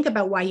and think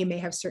about why you may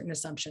have certain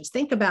assumptions.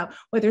 Think about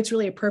whether it's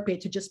really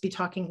appropriate to just be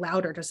talking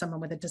louder to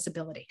someone with a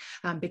disability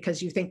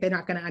because you think they're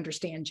not going to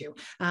understand you.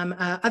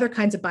 Other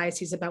kinds of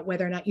biases about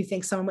whether or not you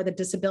think someone with a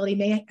disability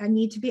may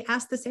need to be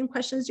asked the same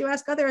questions you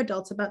ask other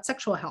adults about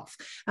sexual health.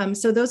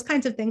 So those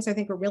kinds of things I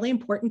think are really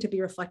important to be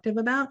reflective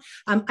about.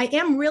 I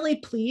am really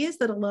pleased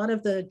that a lot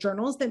of the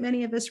journals that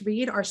many of us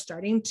read are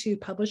starting to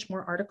publish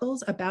more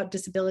articles about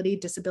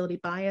disability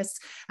bias,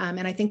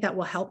 and I think that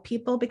will help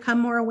people become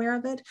more aware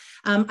of it.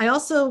 I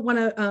also want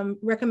to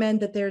recommend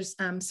that there's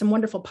some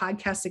wonderful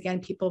podcasts, again,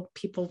 people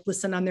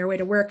listen on their way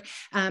to work,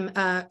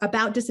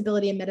 about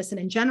disability in medicine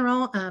in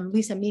general.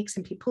 Lisa Meeks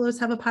and Pete Poulos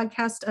have a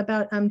podcast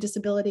about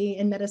disability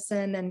in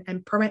medicine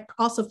and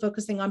also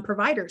focusing on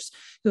providers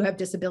who have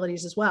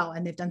disabilities as well.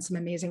 And they've done some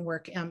amazing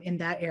work in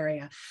that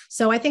area.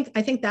 So I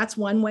think that's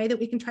one way that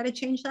we can try to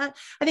change that.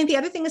 I think the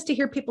other thing is to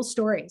hear people's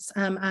stories.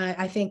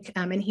 I think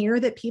and hear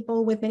that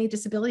people with many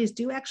disabilities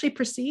do actually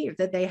perceive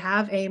that they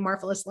have a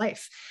marvelous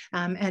life.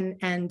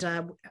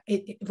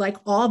 Like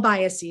all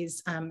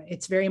biases,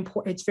 it's very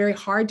important. It's very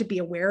hard to be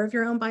aware of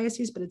your own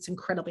biases, but it's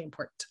incredibly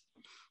important.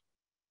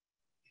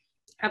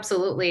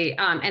 Absolutely.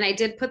 And I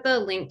did put the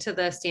link to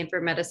the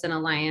Stanford Medicine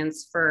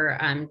Alliance for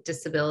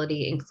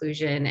Disability,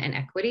 Inclusion, and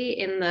Equity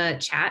in the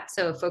chat.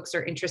 So if folks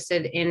are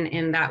interested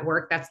in that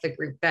work, that's the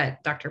group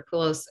that Dr.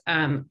 Poulos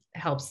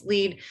helps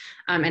lead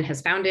and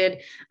has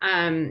founded.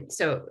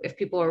 So if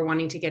people are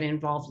wanting to get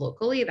involved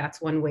locally, that's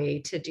one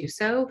way to do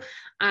so.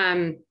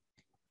 I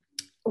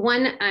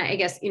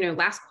guess,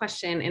 last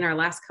question in our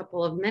last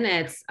couple of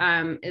minutes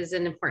is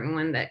an important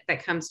one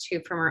that comes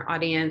to from our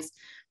audience.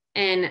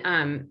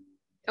 And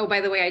oh,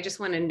 by the way, I just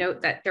want to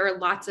note that there are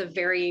lots of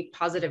very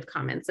positive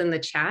comments in the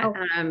chat,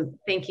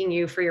 thanking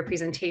you for your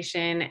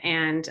presentation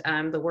and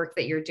the work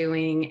that you're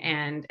doing,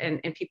 and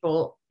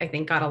people, I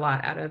think, got a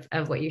lot out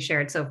of what you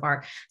shared so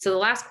far. So the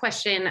last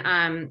question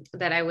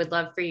that I would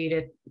love for you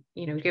to,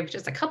 give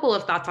just a couple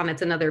of thoughts on,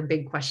 it's another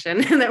big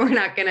question that we're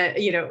not going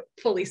to,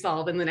 fully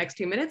solve in the next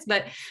 2 minutes,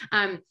 but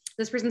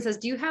this person says,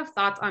 do you have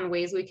thoughts on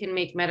ways we can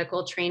make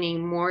medical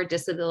training more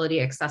disability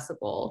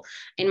accessible?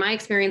 In my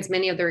experience,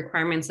 many of the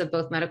requirements of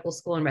both medical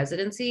school and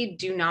residency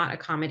do not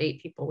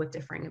accommodate people with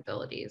differing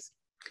abilities.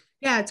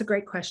 Yeah, it's a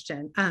great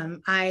question.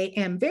 I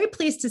am very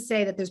pleased to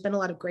say that there's been a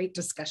lot of great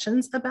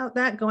discussions about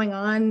that going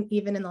on,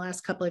 even in the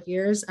last couple of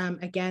years.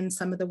 Again,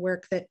 some of the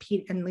work that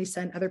Pete and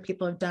Lisa and other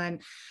people have done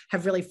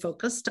have really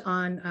focused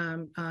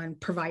on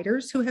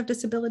providers who have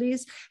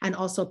disabilities, and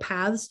also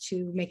paths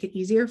to make it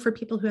easier for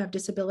people who have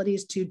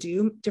disabilities to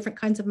do different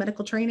kinds of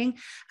medical training.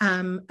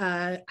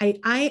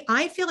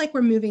 I feel like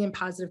we're moving in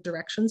positive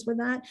directions with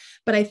that,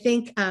 but I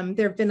think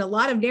there have been a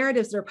lot of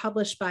narratives that are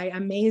published by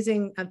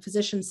amazing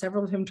physicians,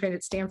 several of whom trained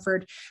at Stanford,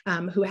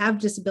 who have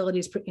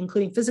disabilities,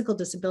 including physical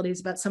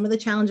disabilities, about some of the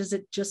challenges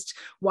that just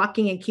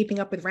walking and keeping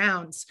up with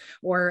rounds,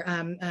 or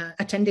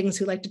attendings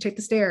who like to take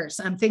the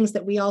stairs, things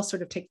that we all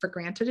sort of take for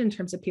granted in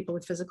terms of people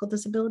with physical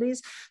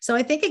disabilities. So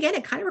I think, again,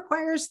 it kind of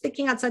requires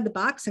thinking outside the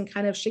box and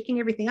kind of shaking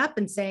everything up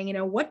and saying, you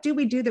know, what do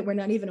we do that we're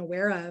not even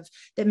aware of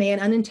that may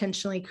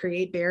unintentionally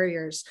create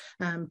barriers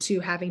to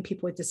having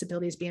people with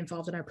disabilities be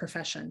involved in our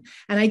profession?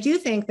 And I do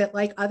think that,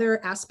 like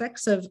other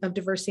aspects of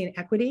diversity and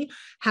equity,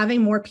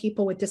 having more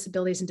people with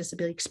disabilities and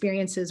disability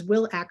experiences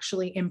will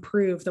actually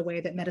improve the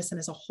way that medicine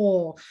as a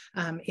whole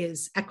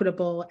is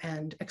equitable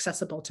and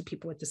accessible to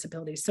people with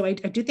disabilities. So I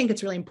do think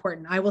it's really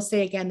important. I will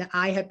say again that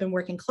I have been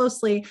working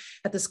closely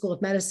at the School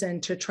of Medicine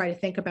to try to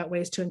think about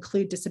ways to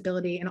include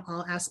disability in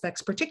all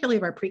aspects, particularly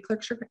of our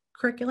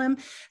pre-curriculum.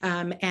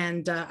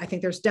 And I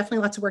think there's definitely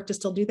lots of work to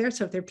still do there.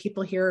 So if there are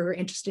people here who are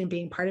interested in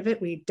being part of it,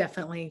 we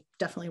definitely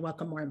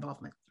welcome more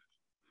involvement.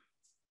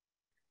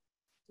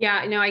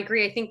 Yeah, no, I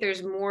agree. I think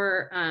there's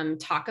more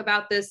talk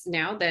about this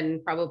now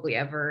than probably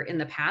ever in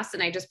the past.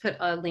 And I just put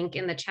a link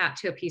in the chat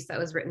to a piece that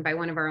was written by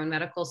one of our own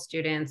medical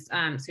students,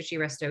 Sushi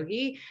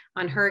Rastogi,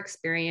 on her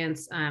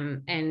experience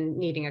and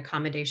needing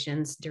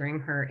accommodations during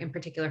her, in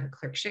particular, her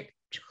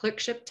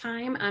clerkship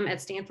time at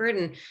Stanford.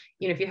 And,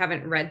 you know, if you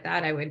haven't read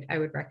that, I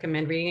would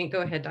recommend reading it.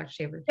 Go ahead, Dr.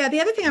 Tabor. Yeah,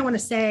 the other thing I want to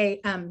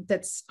say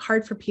that's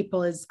hard for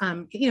people is,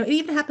 you know, it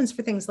even happens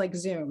for things like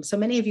Zoom. So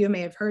many of you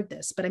may have heard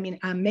this, but I mean,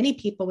 many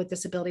people with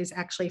disabilities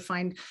actually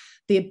find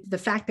the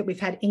fact that we've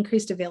had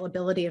increased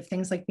availability of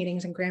things like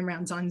meetings and grand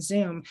rounds on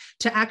Zoom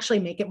to actually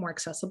make it more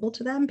accessible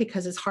to them,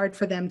 because it's hard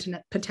for them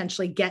to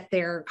potentially get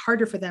there,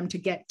 harder for them to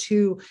get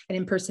to an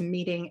in-person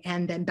meeting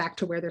and then back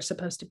to where they're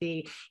supposed to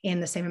be in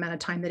the same amount of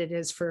time that it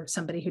is for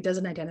somebody who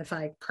doesn't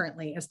identify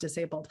currently as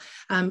disabled.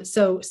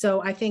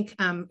 So I think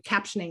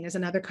captioning is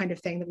another kind of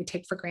thing that we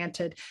take for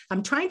granted.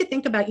 I'm trying to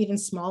think about even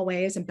small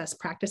ways and best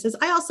practices.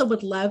 I also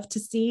would love to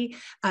see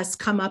us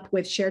come up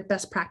with shared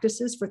best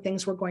practices for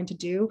things we're going to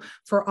do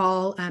for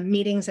all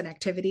meetings and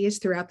activities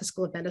throughout the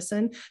School of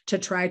Medicine to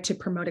try to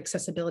promote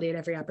accessibility at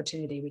every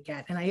opportunity we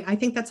get. And I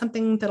think that's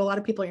something that a lot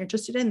of people are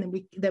interested in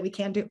that we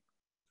can do.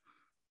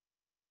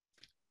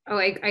 Oh,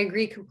 I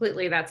agree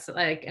completely. That's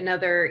like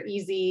another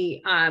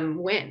easy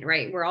win,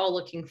 right? We're all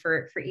looking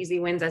for easy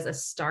wins as a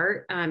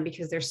start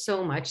because there's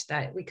so much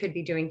that we could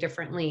be doing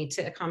differently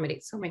to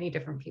accommodate so many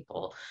different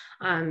people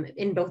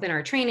in both in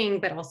our training,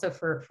 but also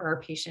for our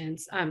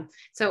patients.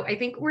 So I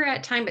think we're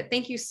at time, but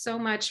thank you so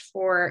much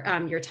for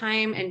your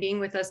time and being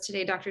with us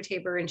today, Dr.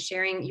 Tabor, and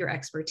sharing your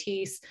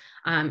expertise.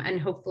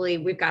 And hopefully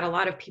we've got a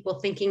lot of people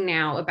thinking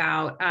now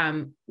about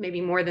maybe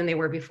more than they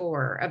were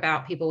before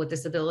about people with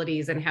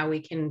disabilities and how we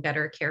can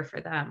better care for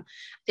them.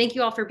 Thank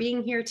you all for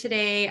being here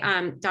today.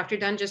 Dr.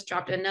 Dunn just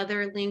dropped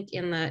another link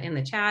in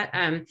the chat.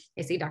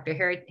 I see Dr.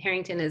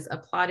 Harrington is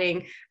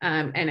applauding,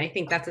 and I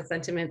think that's a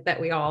sentiment that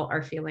we all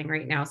are feeling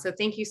right now. So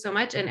thank you so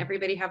much, and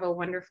everybody have a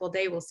wonderful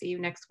day. We'll see you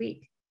next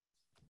week.